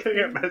a just month. gonna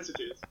get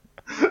messages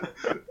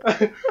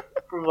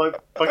from like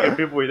fucking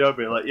people we know,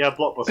 being like, "Yeah,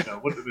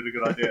 Blockbuster wouldn't have been a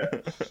good idea."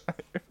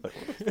 Like,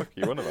 what the fuck are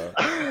you on about?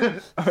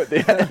 At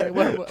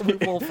the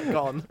We've all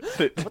forgotten.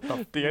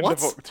 the end what?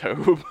 of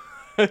October.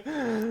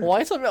 Why are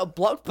you talking about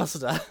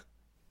Blockbuster?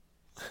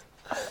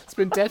 It's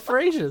been dead for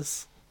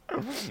ages.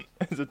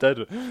 It's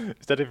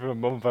dead even a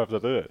month after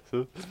this.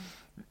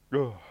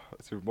 Oh,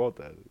 it's even more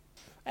dead.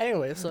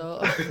 Anyway, so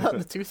about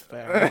the Tooth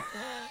Fairy.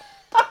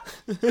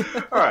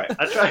 All right,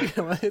 I tried.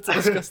 You wanted to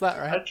discuss that,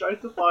 I right?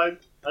 tried to find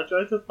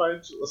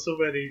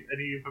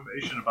any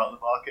information about the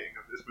marketing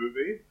of this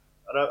movie,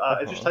 and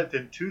I just typed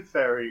in Tooth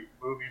Fairy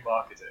movie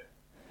marketing,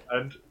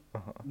 and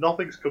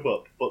nothing's come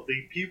up, but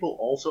the people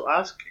also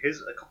ask,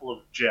 here's a couple of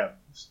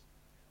gems.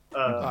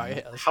 Alright,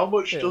 hit us. How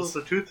much Hit does us.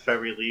 the Tooth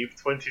Fairy leave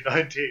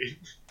 2019?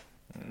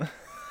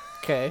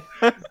 Okay,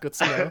 good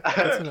to know.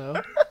 Good to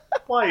know.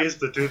 Why is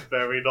the Tooth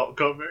Fairy not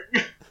coming?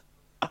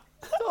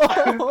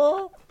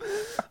 Oh,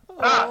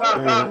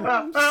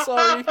 I'm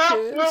sorry,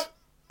 kid.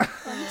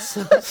 I'm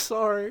so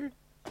sorry.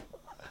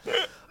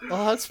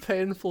 Oh, that's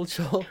painful,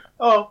 Joel.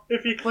 Oh,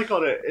 if you click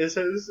on it, it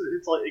says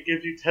it's like it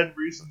gives you 10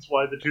 reasons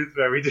why the Tooth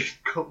Fairy didn't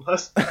come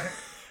last time.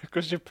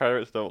 Because your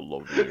parents don't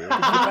love you. Your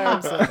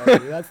parents don't know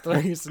you, that's the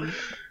reason.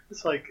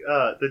 It's like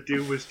the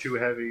dew was too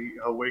heavy,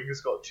 her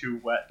wings got too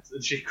wet,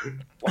 and she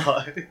couldn't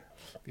fly.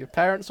 Your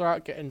parents are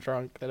out getting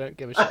drunk. They don't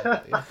give a shit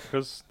about you.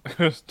 Because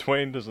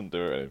Dwayne doesn't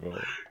do it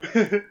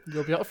anymore.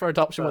 You'll be up for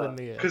adoption within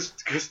the year. Because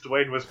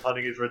Dwayne was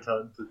planning his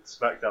return to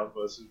SmackDown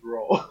versus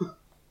Raw.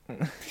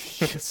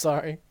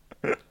 Sorry.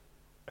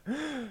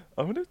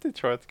 I wonder if they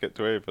tried to get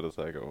Dwayne for the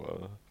second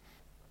one.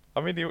 I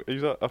mean,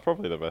 he's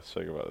probably the best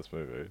thing about this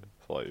movie.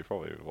 It's like, you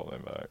probably would want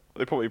him back.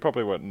 He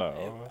probably went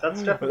no.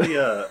 That's definitely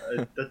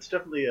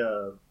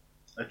a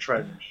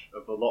trend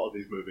of a lot of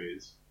these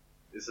movies.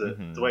 Is that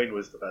Dwayne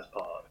was the best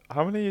part.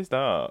 How many is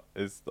that?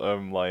 Is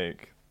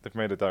like they've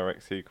made a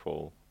direct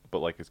sequel, but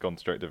like it's gone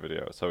straight to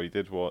video. So he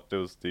did what? There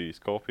was the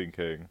Scorpion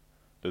King.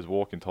 There's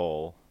Walking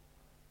Tall,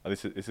 and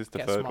is this the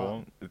Get third Smart.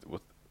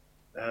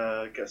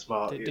 one? Get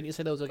Smart. Didn't you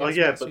say there was a Oh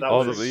yeah, but that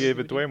Oh, was yeah,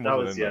 but Dwayne that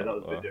wasn't was in yeah, that. that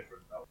was a bit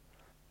different. That was,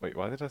 Wait,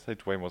 why did I say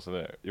Dwayne wasn't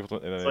in it? He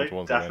wasn't in It's any like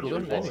ones I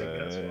definitely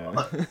mentioned.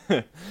 wasn't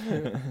Get Smart.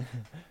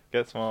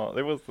 Get Smart.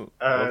 There was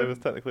there was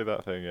technically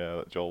that thing, yeah,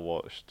 that Joel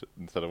watched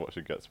instead of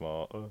watching Get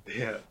Smart.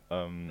 Yeah.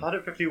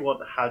 Planet 51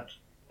 had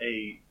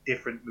a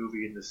different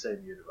movie in the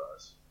same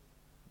universe,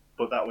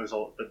 but that was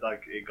all. But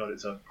like it got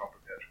its own proper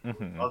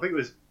theatrical. Mhm. I think it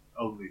was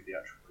only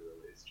theatrically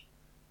released,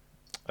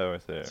 Oh, I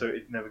see. so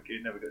it never got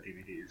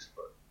DVDs.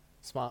 But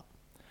Smart.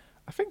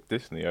 I think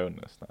Disney own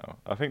this now.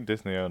 I think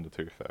Disney owned the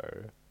Tooth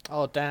Fairy.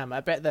 Oh, damn.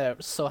 I bet they're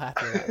so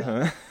happy about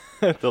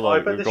that. They're I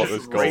like, bet we've they got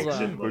just this raked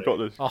gold. in We've got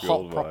this A hot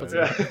gold property.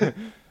 mine. yeah.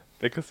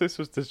 Because this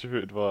was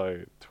distributed by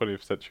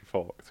 20th Century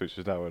Fox, which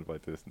is now owned by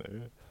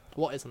Disney.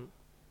 What isn't?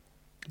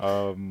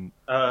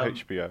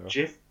 HBO.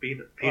 Jif,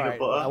 peanut Alright,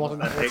 butter, I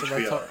wasn't- and wasn't HBO.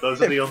 rhetor-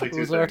 Those are the only It two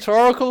was a things.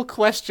 rhetorical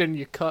question,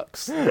 you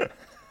cucks.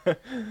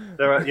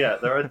 There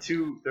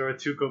are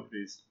two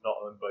companies not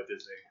owned by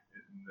Disney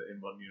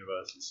in one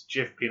universe. It's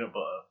Jif, peanut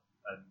butter,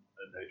 and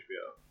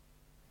HBO.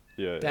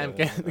 Yeah. Damn,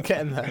 yeah.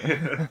 get in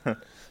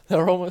there.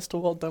 They're almost to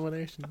world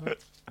domination.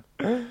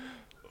 Though.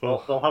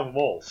 They'll have them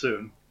all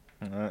soon.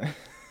 I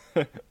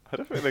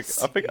don't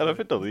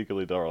think they're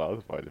legally not allowed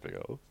to buy anything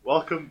else.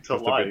 Welcome to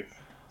Because they're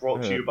Life,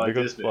 brought to you by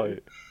because, Disney.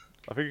 like,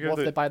 I think What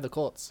if they if buy the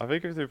courts? I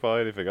think if they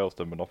buy anything else,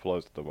 they're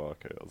monopolised the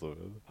market or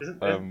something. Isn't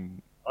there,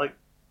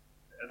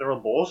 there are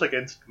laws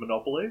against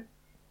monopoly?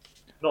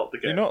 Not the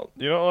game.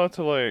 You're not allowed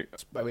to like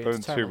I mean, own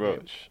it's a too terrible game.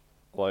 much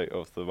like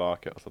of the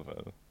market or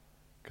something.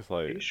 Because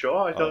Are like you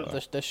sure? I don't.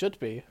 There should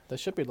be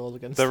laws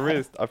against there that.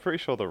 is, I'm pretty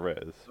sure there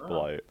is, but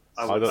Oh. like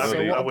I I don't know I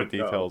the wouldn't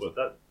know, details. but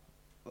that,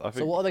 I think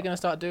So what are they going to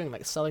start doing?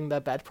 Like selling their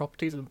bad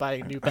properties and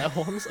buying new better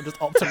ones, and just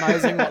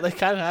optimizing what they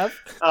can have?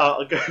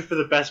 I'll go for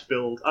the best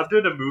build. I'm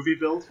doing a movie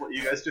build. What are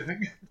you guys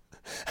doing?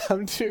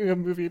 I'm doing a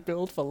movie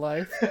build for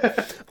life,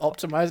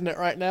 optimizing it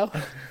right now.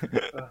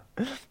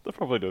 they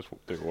probably just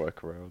do a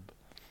workaround.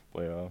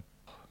 But yeah.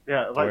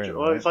 Yeah, Right.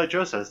 it's like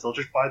Joe says. They'll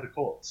just buy the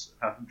courts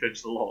and have them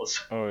change the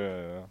laws. Oh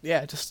yeah.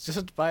 Yeah,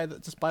 just buy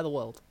the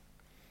world.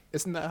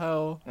 Isn't that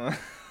how?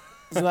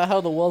 Isn't that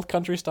how the world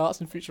country starts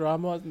in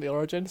Futurama in the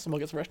origin? Someone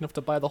gets rich enough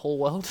to buy the whole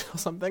world or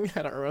something.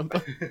 I don't remember.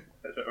 I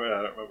don't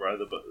remember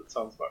either, but it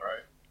sounds about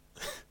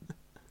right.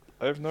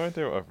 I have no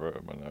idea what I've wrote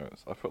in my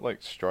notes. I put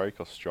like strike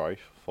or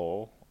strife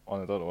for,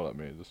 and I don't know what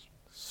that means.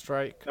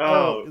 Strike.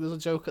 Oh. There's a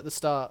joke at the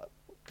start.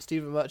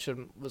 Stephen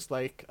Merchant was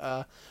like,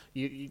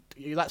 you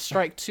let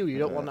strike 2, you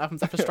don't want to happen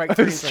after strike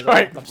 3.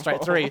 Strike After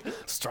strike 3.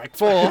 Strike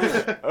 4.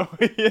 Oh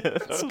yeah,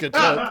 That's a good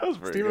that joke. was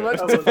pretty Stephen good.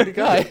 Merchant's a funny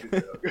guy.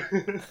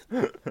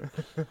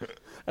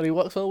 And he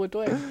works well with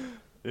Dwayne.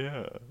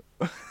 Yeah.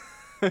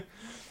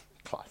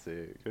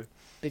 Classic.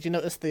 Did you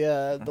notice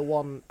the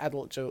one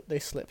adult joke they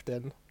slipped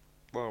in?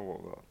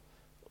 Well.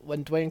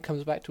 When Dwayne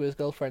comes back to his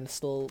girlfriend,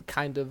 still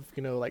kind of,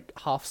 like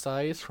half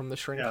size from the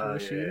shrinking Yeah,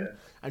 machine. yeah.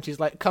 And she's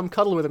like, come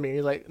cuddle with me.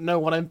 He's like, no,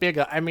 when I'm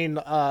bigger. I mean,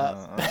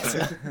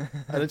 better.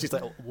 And then she's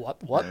like,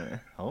 what?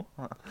 Oh.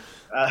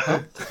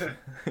 I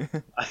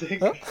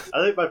think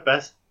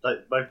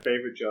my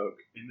favorite joke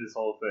in this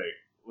whole thing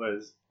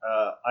was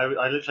I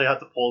literally had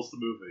to pause the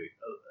movie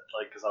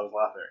because I was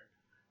laughing.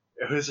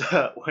 It was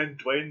when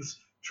Dwayne's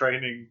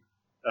training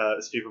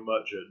Stephen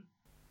Merchant,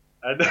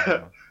 and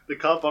the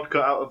cardboard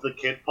cutout of the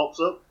kid pops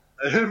up,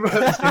 and Stephen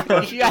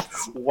Merchant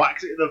Yes!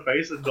 whacks it in the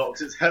face and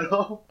knocks its head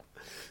off.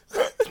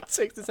 It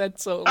takes his head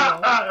so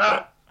long.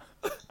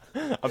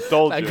 I'm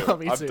telling That got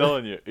me you. I'm too.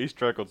 telling you. He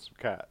strangled some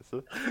cats.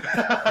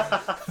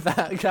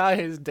 That guy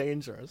is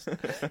dangerous.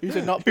 You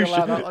should not be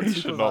allowed out He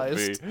should not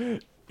unsupervised.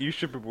 be. You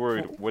should be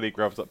worried when he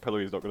grabs that pillow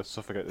he's not going to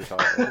suffocate the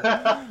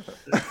child.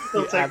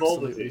 He'll He take all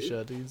the absolutely teeth.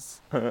 should.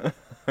 He's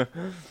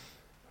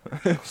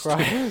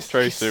Christ.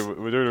 Tracy,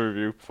 we're doing a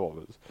review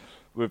performance.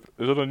 There's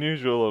an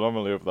unusual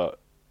anomaly of that.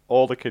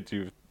 All the kids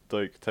you've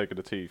taken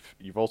the teeth,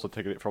 you've also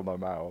taken it from their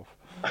mouth.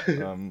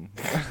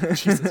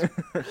 Jesus.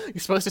 You're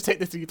supposed to take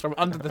the teeth from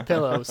under the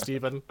pillow,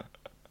 Stephen.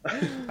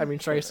 I mean,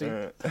 Tracy.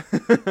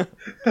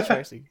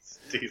 Tracy.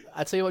 Steve.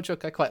 I tell you what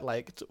joke I quite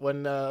liked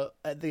when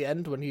at the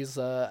end when he's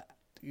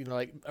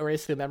like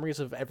erasing the memories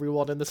of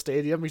everyone in the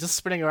stadium. He's just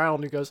spinning around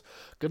and he goes,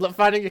 "Good luck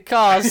finding your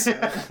cars."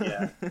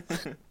 Yeah.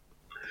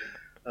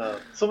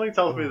 Something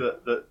tells me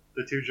that the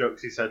two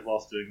jokes he said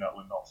whilst doing that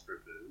were not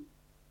scripted.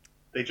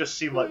 They just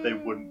seem like they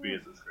wouldn't be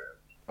in the script.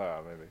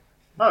 Maybe.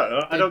 I don't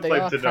know. I don't They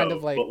claim are to kind know,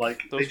 of like- but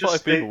like There's they 5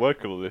 just people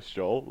working on this,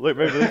 Joel. Look,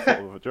 maybe they thought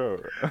of a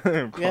joke.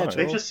 Yeah,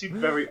 they Joel. just seem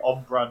very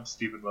on-brand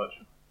Stephen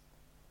Merchant.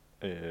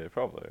 Yeah,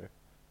 probably.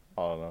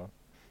 I don't know.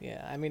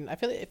 Yeah, I mean,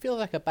 it feels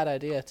like a bad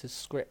idea to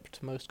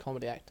script most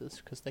comedy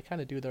actors because they kind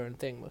of do their own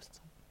thing most of the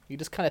time. You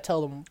just kind of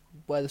tell them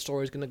where the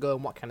story's going to go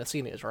and what kind of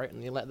scene it is, right?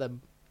 And you let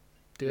them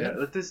do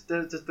Yeah, it. there's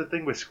the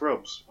thing with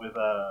Scrubs with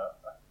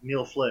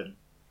Neil Flynn,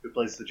 who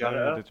plays the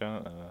janitor. The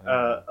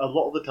janitor. A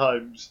lot of the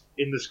times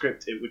in the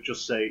script, it would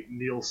just say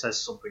Neil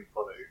says something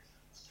funny.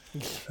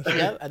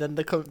 Yeah, and then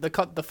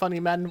the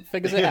funny man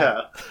figures it Yeah,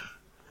 out.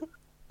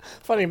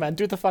 Funny man,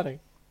 do the funny.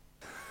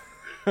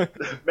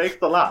 make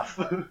the laugh.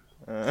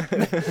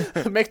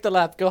 Make the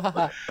laugh, go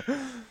haha.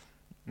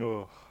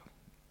 Oh.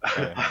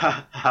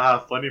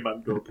 Funny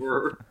man, go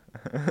brr.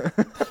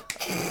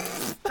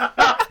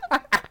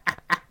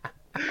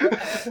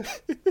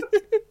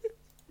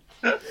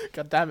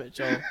 God damn it,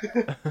 Joel.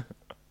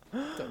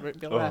 Don't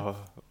make me laugh.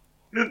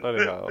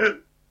 Anyhow.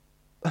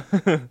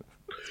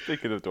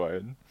 Speaking of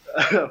Dwayne,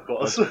 Of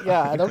course.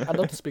 Yeah, I'd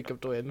love to speak of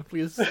Dwayne.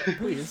 Please.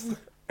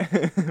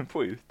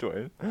 please,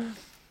 Dwayne.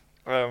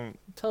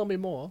 Tell me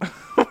more.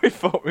 We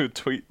thought we would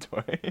tweet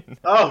Dwayne.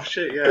 Oh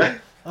shit, yeah.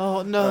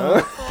 Oh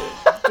no.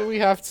 Do we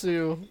have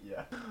to?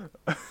 Yeah.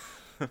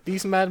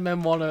 These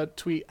madmen want to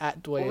tweet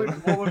at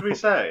Dwayne. What would we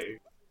say?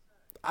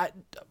 I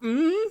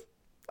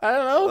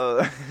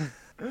don't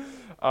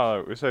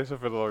know. We say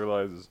something along the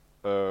lines,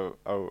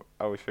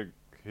 we think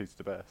he's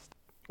the best.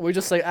 We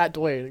just say at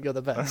Dwayne, you're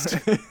the best.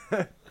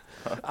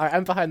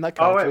 I'm behind that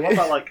Oh country. wait, what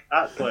about like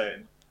at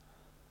Blaine?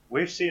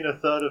 We've seen a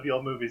third of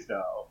your movies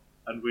now,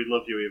 and we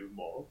love you even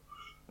more.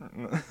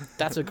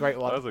 That's a great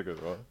one. That's a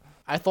good one.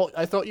 I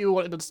thought you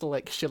wanted us to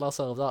like chill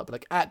ourselves out, but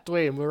like at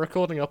Dwayne, we're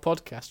recording a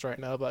podcast right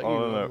now about you.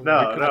 Oh, and no. we could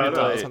No, do no. that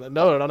or something.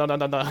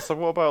 No. So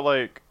what about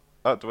like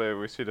at the way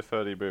we see the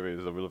 30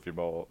 movies and we love you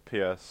more?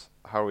 P.S.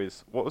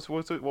 What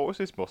was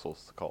his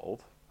muscles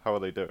called? How are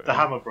they doing? The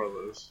Hammer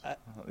Brothers.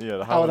 Yeah,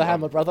 the How are the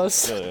Hammer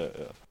Brothers? Yeah.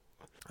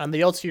 And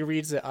the odds he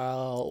reads it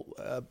are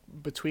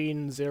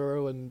between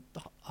 0 and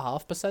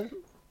 0.5%.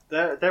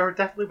 They're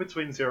definitely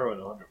between 0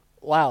 and 100.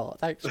 Wow,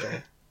 thanks, Joel.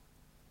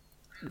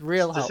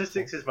 Real helpful.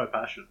 Statistics is my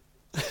passion.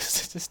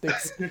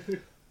 Statistics.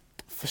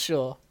 For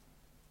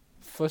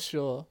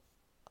sure.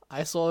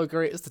 I saw a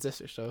great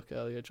statistics joke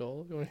earlier,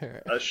 Joel. You want to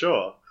hear it?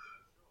 Sure.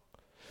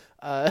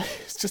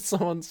 It's just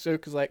someone's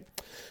joke is like,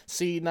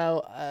 see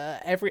now,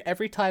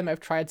 every time I've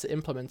tried to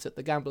implement it,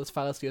 the gambler's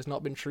fallacy has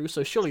not been true.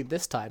 So surely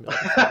this time.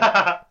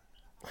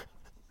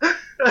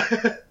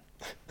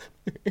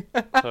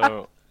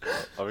 So,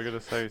 are we going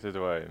to say to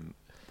Dwayne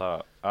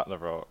that at The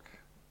Rock,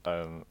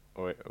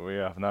 we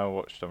have now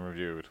watched and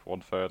reviewed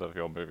 1/3 of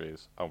your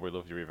movies, and we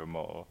love you even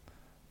more.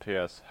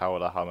 P.S. How are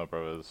the Hammer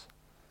Brothers?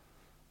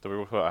 Do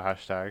we put a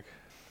hashtag?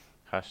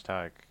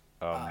 Hashtag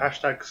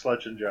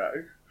Sledge and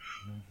Jag.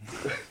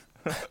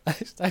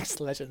 Hashtag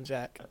Sledge and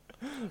Jack.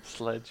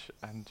 Sledge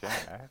and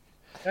Jack.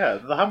 Yeah,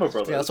 the Hammer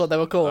Brothers. Yeah, that's what they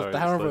were called. Oh, the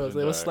Hammer Sledge Brothers.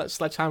 and They were Jack.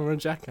 Sledgehammer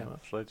and Jackhammer.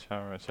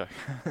 Sledgehammer and Jack.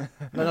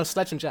 No,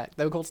 Sledge and Jack.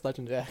 They were called Sledge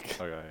and Jack.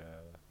 Okay,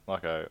 yeah.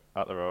 Okay,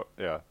 at The Rock.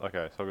 Yeah,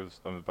 okay, so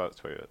I'm about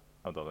to tweet it.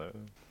 I've done it.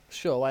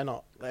 Sure, why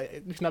not?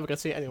 You're never gonna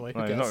see it anyway. Who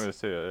No, you're not cares? going to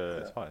see it.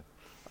 Yeah, it's fine.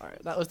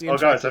 Alright, that was the. Oh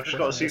guys, interactive I've just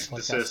got a portion of cease and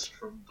this desist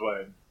from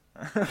Dwayne.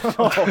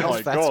 Oh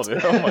my Fast.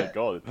 god! Oh my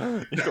god!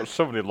 You've got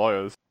so many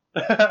lawyers.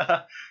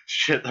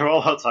 Shit, they're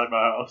all outside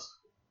my house.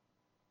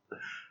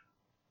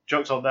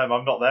 Joke's on them.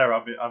 I'm not there.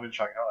 I'm in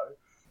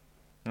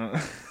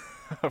Shanghai.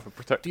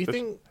 Protect Do you the,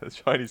 think- the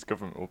Chinese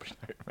government will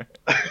protect me?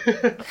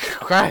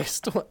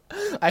 Christ!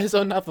 I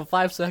zoned out for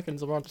 5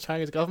 seconds around the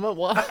Chinese government.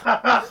 What?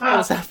 What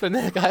is happening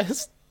there,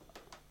 guys?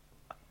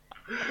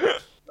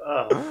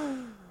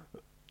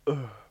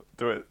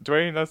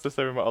 Dwayne has the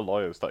same amount of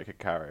lawyers that he can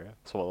carry.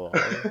 That's what a lot.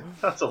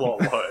 That's a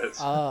lot of words.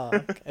 Ah,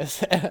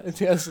 okay.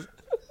 Yes.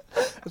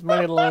 As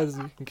many lawyers as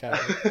you can carry.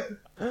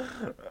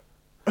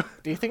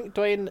 Do you think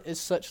Dwayne is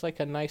such like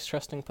a nice,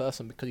 trusting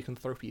person because he can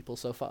throw people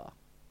so far?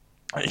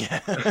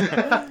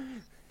 Yeah.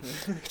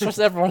 He trusts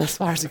everyone as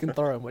far as he can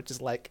throw them, which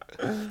is like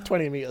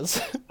 20 meters.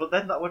 But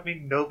then that would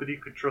mean nobody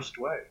could trust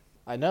Dwayne.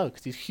 I know,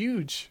 because he's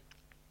huge.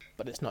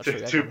 But it's not true.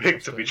 Too everyone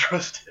big trusts to be Dwayne.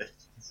 trusted.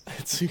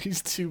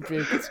 He's too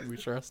big to be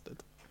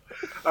trusted.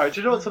 Alright,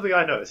 do you know what's something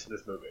I noticed in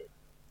this movie?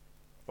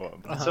 What?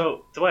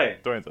 So,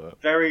 Dwayne, Dwayne's in it.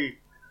 very...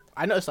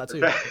 I noticed that too.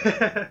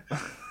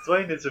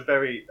 Dwayne is a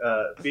very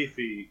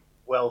beefy,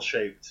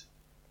 well-shaped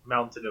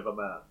mountain of a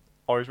man.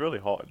 Oh, he's really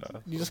hot in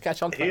this. You just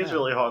catch on to He that is now.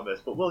 really hot in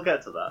this, but we'll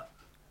get to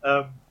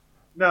that.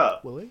 No.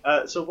 Will we?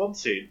 So one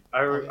scene,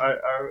 yeah.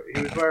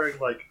 he was wearing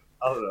like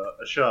I don't know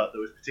a shirt that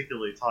was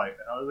particularly tight,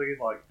 and I was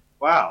thinking like,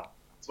 wow,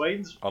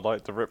 Dwayne's I'd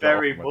like to rip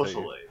very that off my teeth.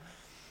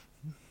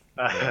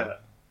 muscly.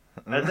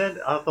 And then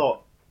I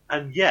thought,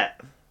 and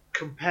yet,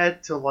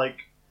 compared to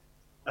like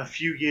a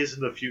few years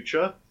in the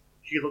future,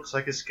 he looks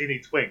like a skinny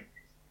twink.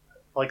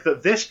 Like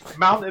that, this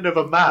mountain of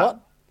a man, What?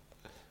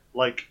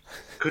 like,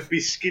 could be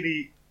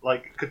skinny,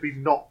 like, could be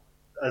not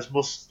as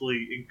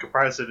muscly in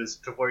comparison as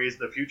to where he is in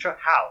the future.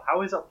 How?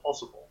 How is that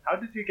possible? How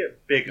did you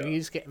get bigger?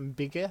 He's getting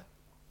bigger.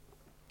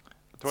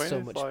 Dwayne So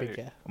is, much like,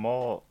 bigger.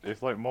 More,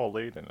 it's like more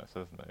lean in this,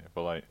 isn't he?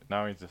 But like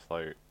now he's just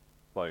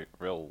like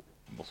real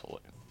muscly.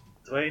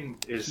 Dwayne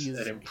is He's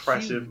an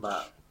impressive huge.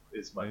 man.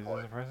 Is my He's point.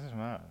 an impressive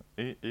man.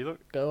 He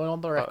looked. Going on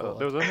the record.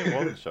 There was only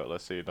one shot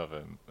scene of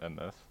him in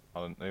this,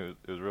 and it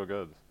was real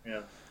good.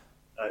 Yeah,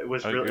 it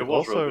was Like, real. It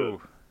was real good.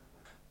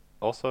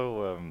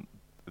 Also,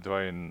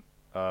 Dwayne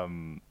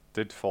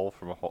did fall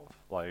from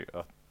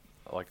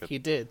He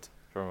did.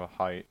 from a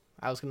height.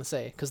 I was gonna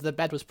say because the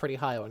bed was pretty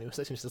high when he was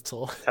 6 inches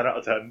tall. 10 out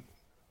of 10.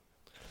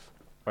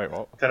 Wait,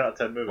 what? 10 out of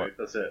 10 movie. What?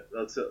 That's it.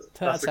 That's it.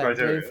 10 out That's of the 10.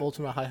 criteria. Dwayne falls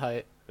from a high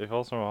height. He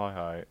falls from a high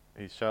height.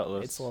 He's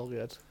shirtless. It's all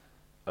good.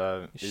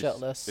 He's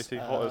shirtless, Is he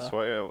hot as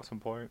sweaty at some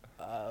point?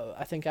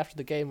 I think after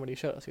the game when he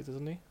shirtless,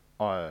 isn't he?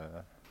 Oh,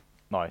 yeah.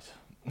 Nice.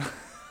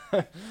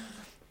 A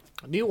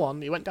new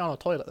one. He went down a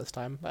toilet this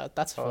time.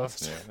 That's a Oh,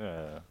 first. that's new.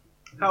 Yeah.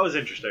 That was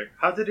interesting.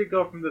 How did he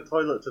go from the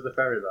toilet to the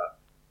ferry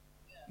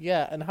van?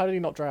 Yeah, and how did he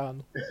not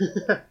drown?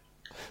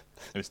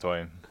 It's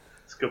Dwayne.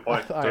 That's a good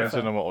point. Alright, Dwayne's fair.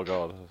 an immortal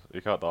god. He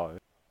can't die.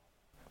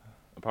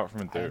 Apart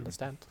from in I Doom.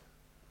 understand.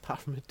 Apart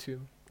from it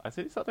too. I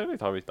think is that the only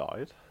time he's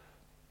died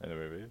in the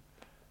movie.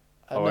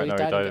 No, wait, he no,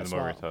 died he died in in Get the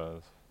Mummy Smart.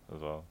 Returns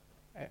as well.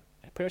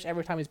 Pretty much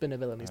every time he's been a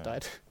villain, he's Yeah.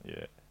 died.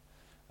 Yeah.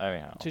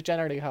 Anyhow. Which is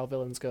generally how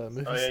villains go in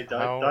movies. Oh yeah, he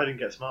died, How- died and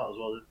Get Smart as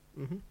well.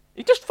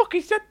 He just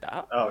fucking said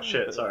that. Oh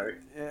shit, sorry.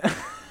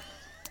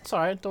 It's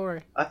alright, don't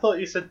worry. I thought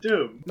you said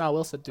Doom. No,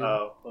 Will said Doom.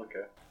 Oh,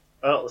 okay.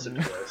 I don't listen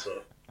to it,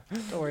 so.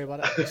 Don't worry about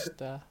it. Just,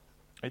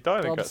 He died I'll,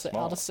 and got just sit,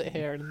 smart. I'll just sit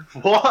here and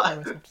cry What?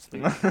 myself to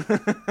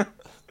sleep.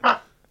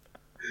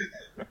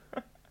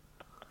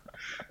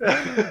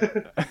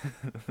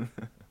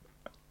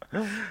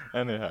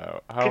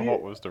 Anyhow, how Can you-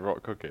 hot was the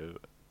Rock cooking?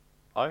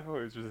 I thought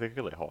it was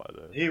ridiculously hot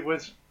in it. He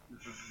was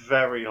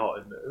very hot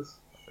in this.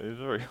 He's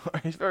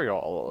very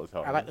hot a lot of the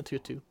time. I like the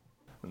tutu.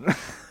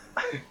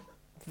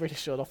 Really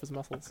showed off his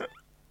muscles.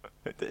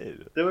 It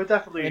did. There were It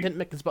definitely didn't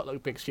make his butt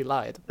look big, she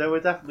lied. there were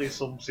definitely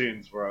some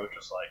scenes where I was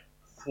just like,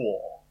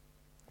 whoa.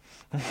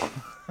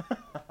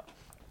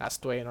 That's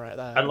Dwayne right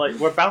there. And like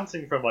we're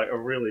bouncing from like a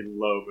really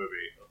low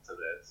movie up to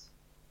this.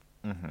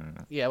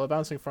 Mm-hmm. Yeah, we're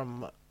bouncing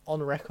from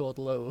on record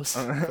lows.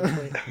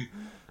 Because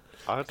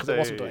I'd it say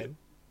wasn't Dwayne.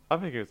 I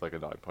think it was like a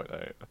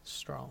 9.8.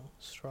 Strong.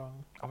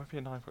 I would be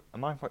a 9.7.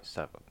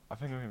 I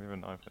think I'm gonna give it a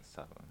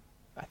 9.7.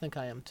 I think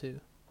I am too.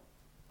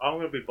 I'm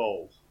gonna be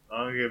bold.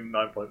 I'm gonna give him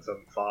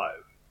 9.75.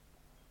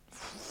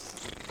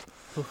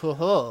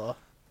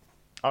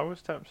 I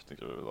was tempted to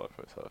give it a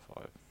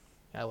 9.75.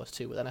 I was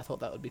too, but then I thought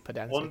that would be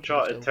pedantic. and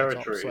Uncharted just over the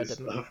top, territories so I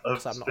didn't, of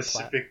 'cause I'm not a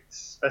twat.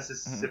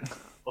 specific.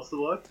 What's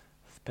the word?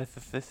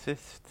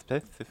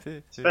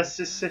 Specificity.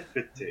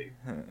 Specificity.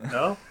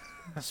 No?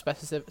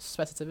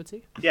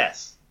 Specificity?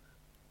 Yes.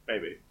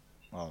 Maybe.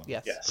 Oh,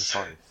 Yes. Yes.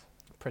 precise.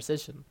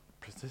 Precision.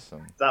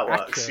 Precision. That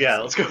works. Accuracy. Yeah,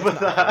 let's go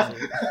with Not that.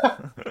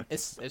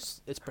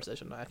 accuracy. It's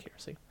precision, not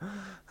accuracy.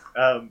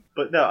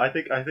 But no, I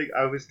think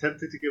I was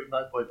tempted to give it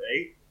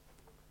 9.8,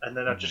 and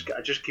then I just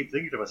keep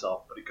thinking to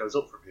myself, but it goes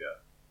up from here.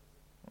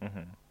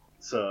 Mm-hmm.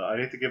 So I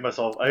need to give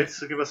myself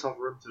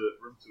room to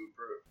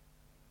improve.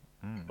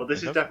 But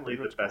this is definitely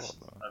the best.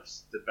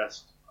 That's the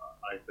best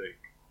I think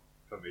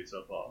for me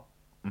so far.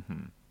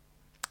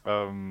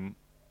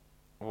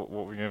 What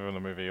were you giving the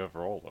movie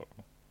overall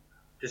though?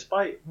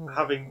 Despite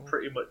having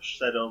pretty much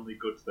said only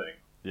good thing.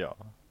 Yeah.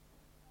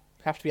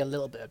 Have to be a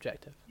little bit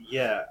objective.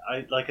 Yeah,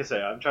 like I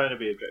say, I'm trying to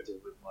be objective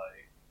with my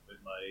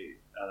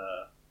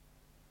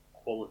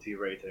quality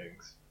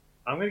ratings.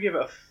 I'm gonna give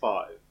it a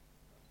 5.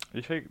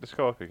 You think the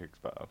Scorpion King's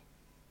better?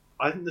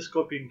 I think the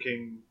Scorpion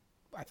King.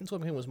 I think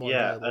Scorpion King was more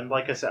Yeah, enjoyable. and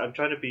like I said, I'm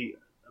trying to be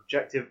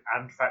objective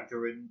and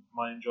factor in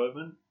my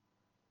enjoyment.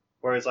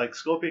 Whereas like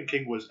Scorpion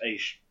King was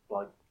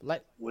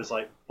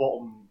like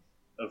bottom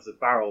of the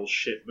barrel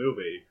shit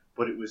movie,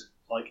 but it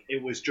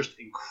was just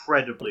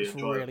incredibly it was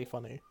enjoyable. really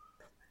funny.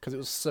 Because it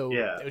was so...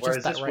 Yeah, it was whereas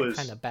just that this right was-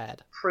 kind of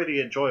bad.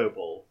 Pretty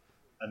enjoyable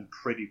and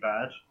pretty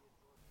bad.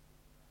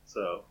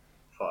 So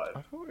 5.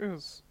 I thought it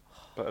was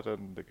better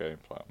than the game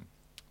plan.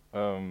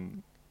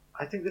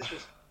 I think this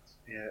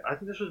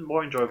was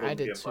more enjoyable I than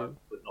the did game plan, too.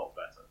 but not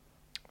better.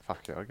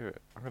 Fuck it,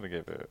 I'm gonna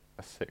give it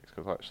a 6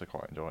 because I actually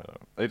quite enjoyed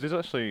it. It is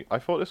actually. I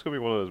thought this could be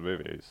one of those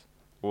movies.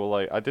 Well,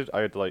 like I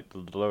had like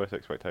the lowest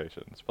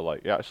expectations, but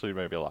like it actually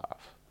made me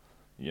laugh.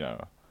 You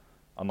know,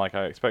 and like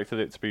I expected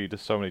it to be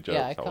just so many jokes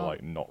Yeah, I that were can't-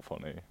 like not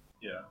funny.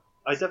 Yeah,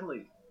 I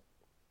definitely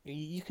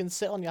You can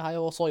sit on your high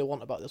horse all you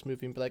want about this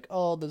movie and be like,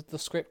 "Oh, the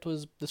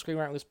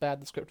screenwriting was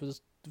bad, the script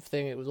was the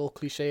thing, it was all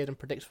cliched and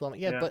predictable." I'm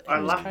like, yeah, but I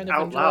it was laughed kind of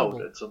out enjoyable.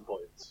 loud at some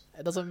points.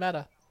 It doesn't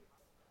matter.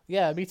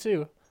 Yeah, me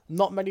too.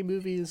 Not many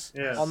movies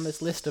Yeah. on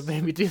this list have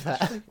made me do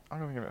that. I'm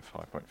gonna give it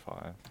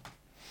 5.5.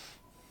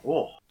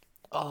 Oh,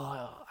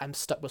 Oh, I'm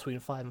stuck between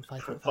 5 and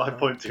 5.5.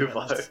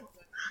 5.25.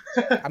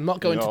 I'm not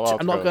going You're to. not allowed I'm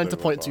to not go going to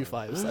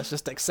 0.25. 0.25s. That's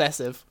just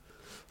excessive.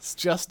 It's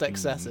just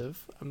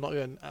excessive. I'm not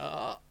going.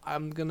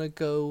 I'm gonna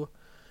go.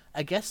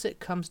 I guess it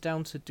comes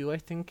down to: do I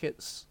think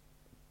it's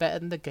better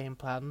than the game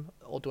plan,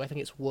 or do I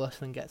think it's worse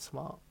than Get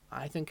Smart?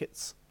 I think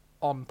it's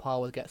on par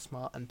with Get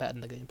Smart and better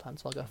than the game plan.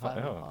 So I'll go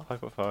 5.5.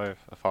 5.5,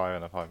 a 5,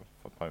 and a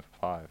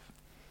 5.5.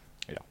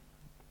 Yeah.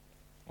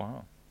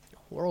 Wow.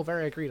 We're all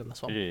very agreed on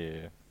this one.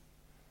 Yeah.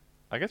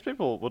 I guess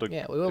people would have.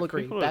 Yeah, we all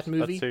agree. Bad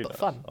movie, but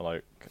fun.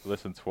 Like,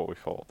 listen to what we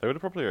thought. They would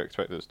have probably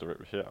expected us to rip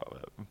the shit out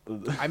of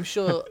it. I'm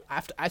sure,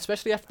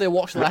 especially after they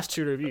watched the last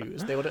 2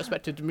 reviews, they would have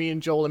expected me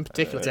and Joel in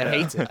particular to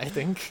hate it. I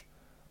think.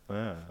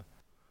 Yeah.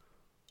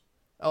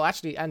 Oh,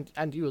 actually, and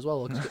you as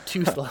well, because you got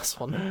 2 for the last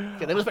one.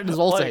 Yeah, they were expecting us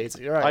all to hate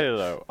it. You're right. I don't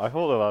know. I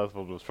thought the last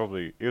one was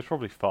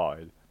probably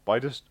fine, but I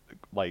just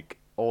like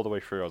all the way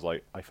through I was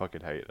like, I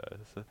fucking hate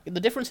this. The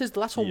difference is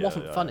the last one Yeah,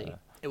 wasn't yeah, funny. yeah.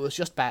 It was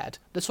just bad.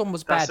 This one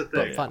was That's bad the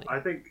thing. but funny. I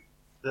think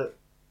that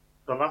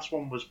the last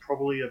one was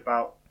probably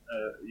about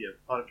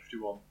Planet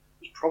 51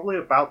 was probably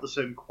about the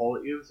same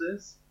quality as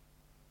this,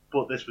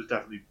 but this was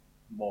definitely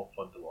more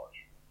fun to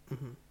watch.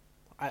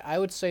 I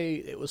would say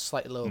it was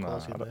slightly lower Nah,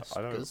 quality than this,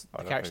 because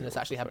the characters in this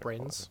actually had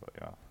brains.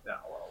 Yeah. Yeah,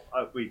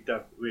 well, we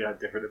had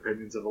different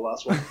opinions of the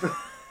last one.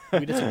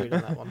 We disagreed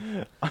on that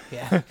one.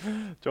 Yeah.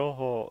 Joel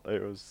thought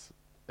it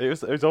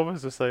was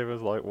almost the same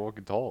as like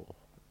Walking Tall.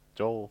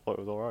 Joel thought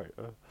it was alright.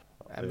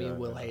 I mean,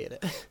 Will hated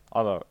it.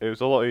 I don't know. It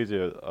was a lot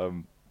easier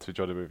to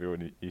enjoy the movie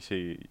when you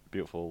see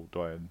beautiful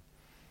Dwayne,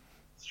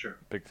 It's true.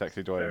 big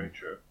sexy Very Dwayne.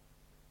 true.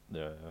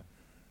 Yeah.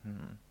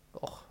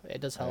 Oh, it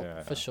does help,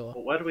 Yeah. for sure.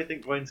 But where do we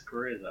think Dwayne's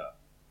career is at?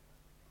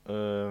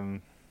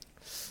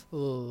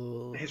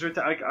 Ooh.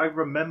 I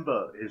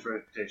remember his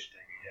reputation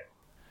taking a hit.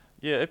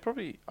 Yeah, it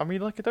probably. I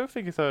mean, like, I don't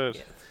think it's a.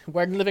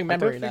 We're in living I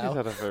memory don't think he's now.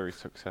 had a very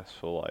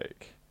successful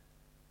like.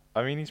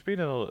 I mean, he's been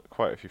in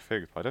quite a few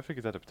things, but I don't think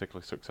he's had a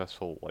particularly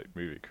successful like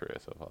movie career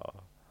so far.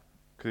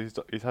 Because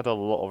he's had a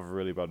lot of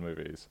really bad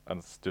movies, and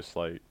it's just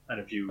like And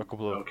a few a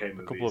couple of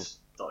movies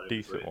started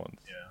decent with it. ones.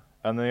 Yeah.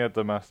 And then he had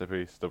the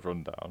masterpiece, The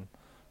Rundown,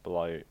 but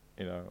like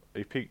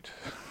he peaked.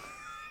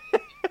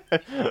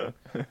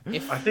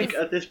 If, I think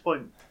at this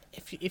point,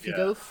 if you yeah.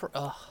 go for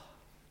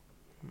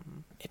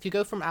if you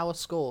go from our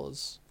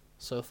scores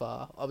so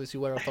far, obviously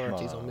we're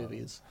authorities on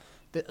movies.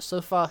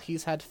 So far,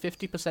 he's had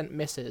 50%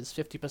 misses,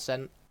 50%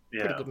 pretty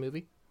yeah, good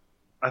movie.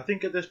 I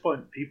think at this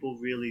point people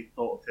really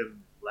thought of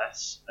him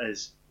less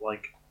as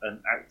like an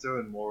actor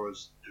and more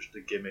as just a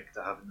gimmick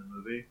to have in the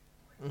movie.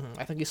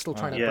 I think he's still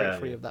trying to Yeah, break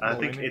free of that I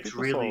mold. think mean, it's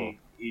people really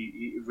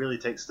it really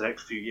takes the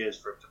next few years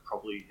for him to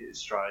probably hit his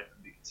stride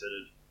and be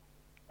considered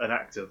an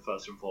actor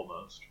first and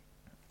foremost.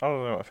 I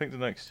don't know. I think the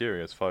next year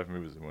he has 5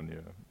 movies in 1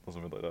 year, or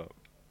something like that.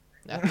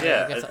 I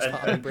guess that's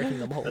part of him breaking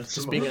the mold, and just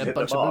some being of in a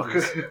them hit bunch of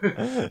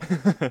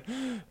the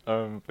movies.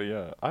 mark. But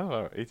yeah, I don't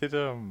know. He did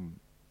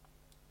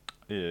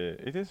yeah,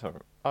 he did some.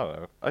 I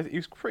don't know. He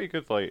was pretty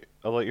good. Like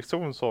if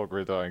someone saw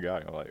Gridiron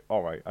Gang, I'm like,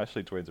 all right,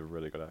 actually, Dwayne's a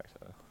really good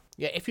actor.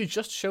 Yeah, if you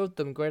just showed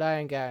them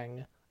Gridiron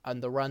Gang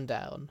and The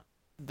Rundown,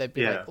 they'd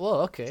be Yeah. like,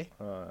 "Well, okay,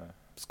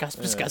 this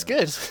guy's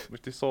good."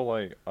 Which they saw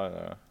like I don't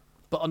know.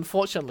 But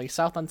unfortunately,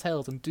 Southland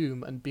Tales and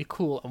Doom and Be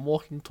Cool and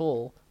Walking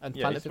Tall and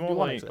Yeah, Planet it's more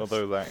 51 like exist. of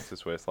those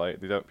actors where it's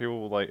like they don't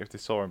people like if they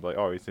saw him like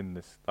oh he's in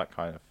that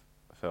kind of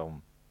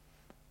film,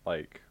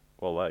 like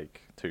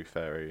Tooth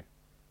Fairy,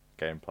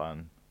 Game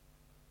Plan,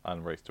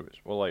 and Race to Rich.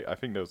 Well, like I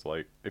think those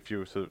like if you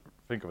were to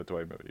think of a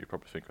Dwayne movie, you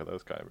probably think of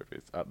those kind of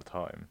movies at the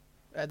time.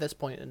 At this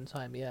point in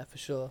time, yeah, for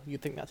sure.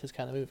 You'd think that's his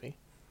kind of movie,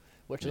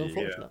 which is Yeah.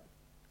 unfortunate.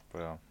 But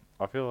yeah,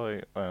 I feel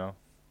like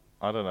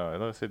I don't know.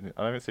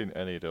 I haven't seen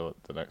any of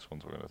the next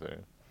ones we're gonna see.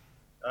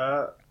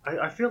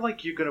 I feel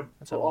like you're gonna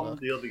Let's put have a on look.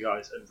 the other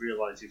guys and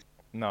realize you've.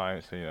 No, I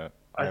haven't seen it.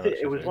 I haven't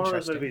think it was actually one of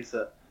those Interesting. movies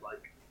that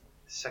like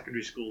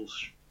secondary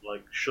schools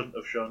like shouldn't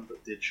have shown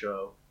but did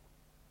show,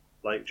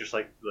 like just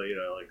like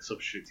like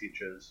substitute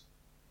teachers.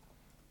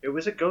 It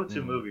was a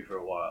go-to movie for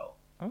a while.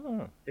 I don't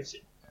know. It's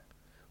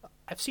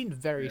I've seen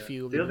very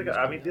few. the other movies guy.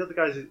 I like mean, that. the other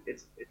guys.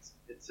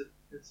 It's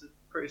a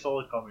pretty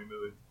solid comedy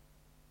movie.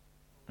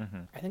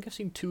 I think I've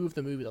seen 2 of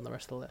the movies on the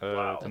rest of the list.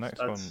 Wow, The next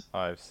that's-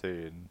 one I've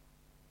seen,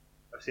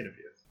 I've seen a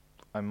few.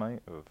 I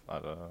might have. I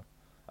don't know.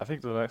 I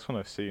think the next one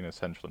I've seen is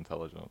Central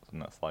Intelligence,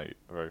 and that's like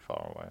very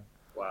far away.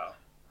 Wow.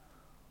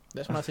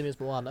 This one I've seen is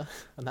Moana,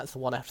 and that's the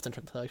one after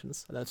Central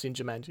Intelligence. And then I've seen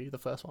Jumanji, the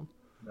first one.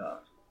 No,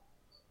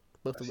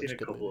 Both I've of seen which a are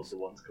good couple movies. of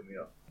the ones coming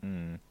up.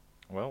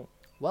 Well,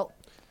 Well,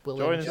 we'll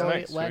join us enjoy it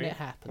next when week it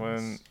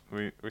happens.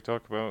 when we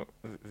talk about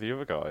the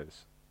other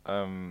guys.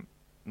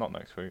 Not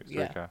next week, it's the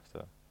week Yeah.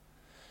 after.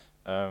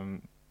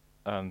 And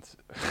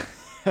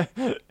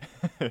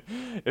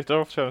if there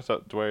are chance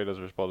that Dwayne has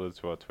responded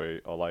to our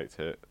tweet or liked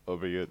it, they'll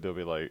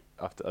be like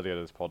after at the end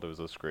of this pod there was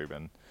a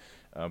screaming.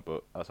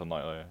 But that's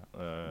unlikely.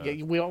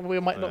 Yeah, we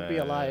might not be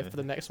alive for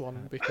the next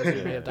one because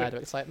we may have died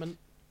of excitement.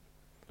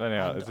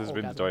 Anyhow, And this has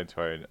been orgasm. Dwayne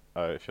Twain.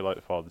 If you like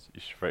the pod,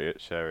 you should rate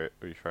it, share it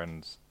with your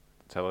friends.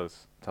 Tell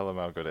them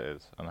how good it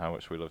is and how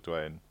much we love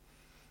Dwayne,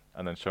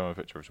 and then show them a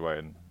picture of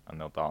Dwayne, and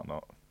they'll dart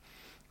not.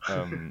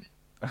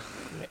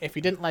 If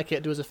you didn't like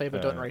it, do us a favor,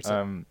 don't rate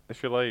it.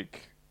 If you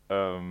like,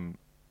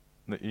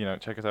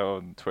 check us out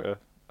on Twitter,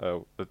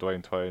 the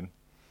Dwayne Twain,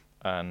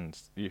 and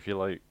if you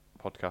like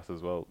podcasts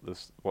as well,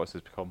 What's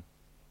This Become,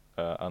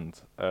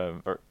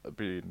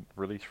 being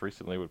released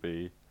recently would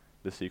be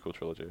the sequel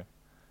trilogy,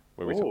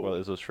 where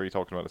there's us three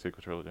talking about the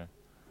sequel trilogy.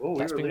 Oh,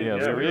 That's been- we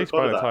released recorded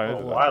by the that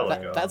time- a while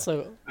ago. That's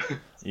a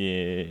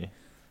Yeah.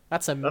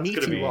 that's a That's meaty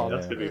gonna be one.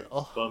 that's gonna be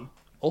Oh, fun.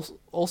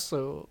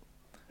 also,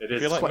 It If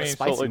is. you like quite me a and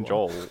spicy Salt and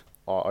one.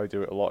 Joel, I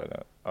do it a lot in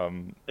it.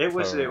 It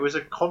was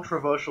a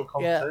controversial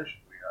conversation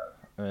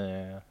we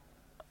Yeah.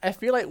 I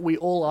feel like we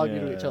all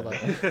argued with each Yeah.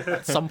 other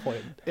at some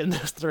point in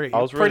those three. I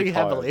was pretty really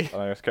tired, heavily.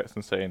 and I just kept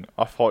on saying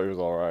I thought it was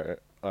alright.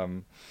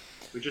 had.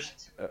 We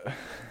just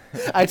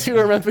I do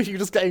remember you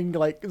just getting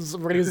like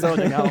really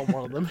zoning out on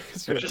one of them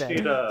because we you're just dead.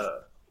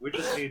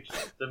 need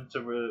them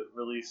to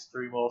release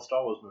 3 more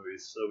Star Wars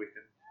movies so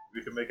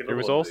we can make another It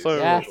was one of also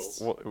these Yes.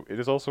 specials. it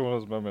is also one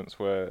of those moments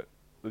where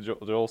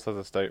Joel says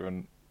a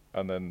statement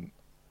and then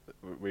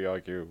we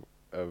argue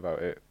about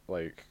it.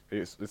 Like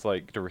it's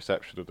like the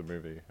reception of the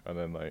movie, and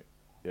then like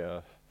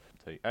yeah.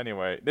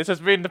 Anyway, this has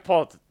been the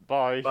pod.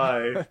 Bye.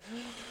 Bye.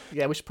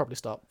 Yeah, we should probably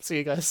stop. See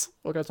you guys.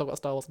 We're going to talk about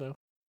Star Wars now.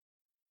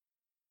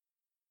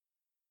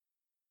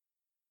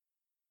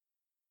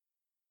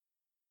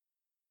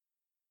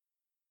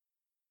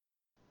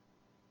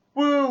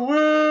 Woo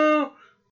woo!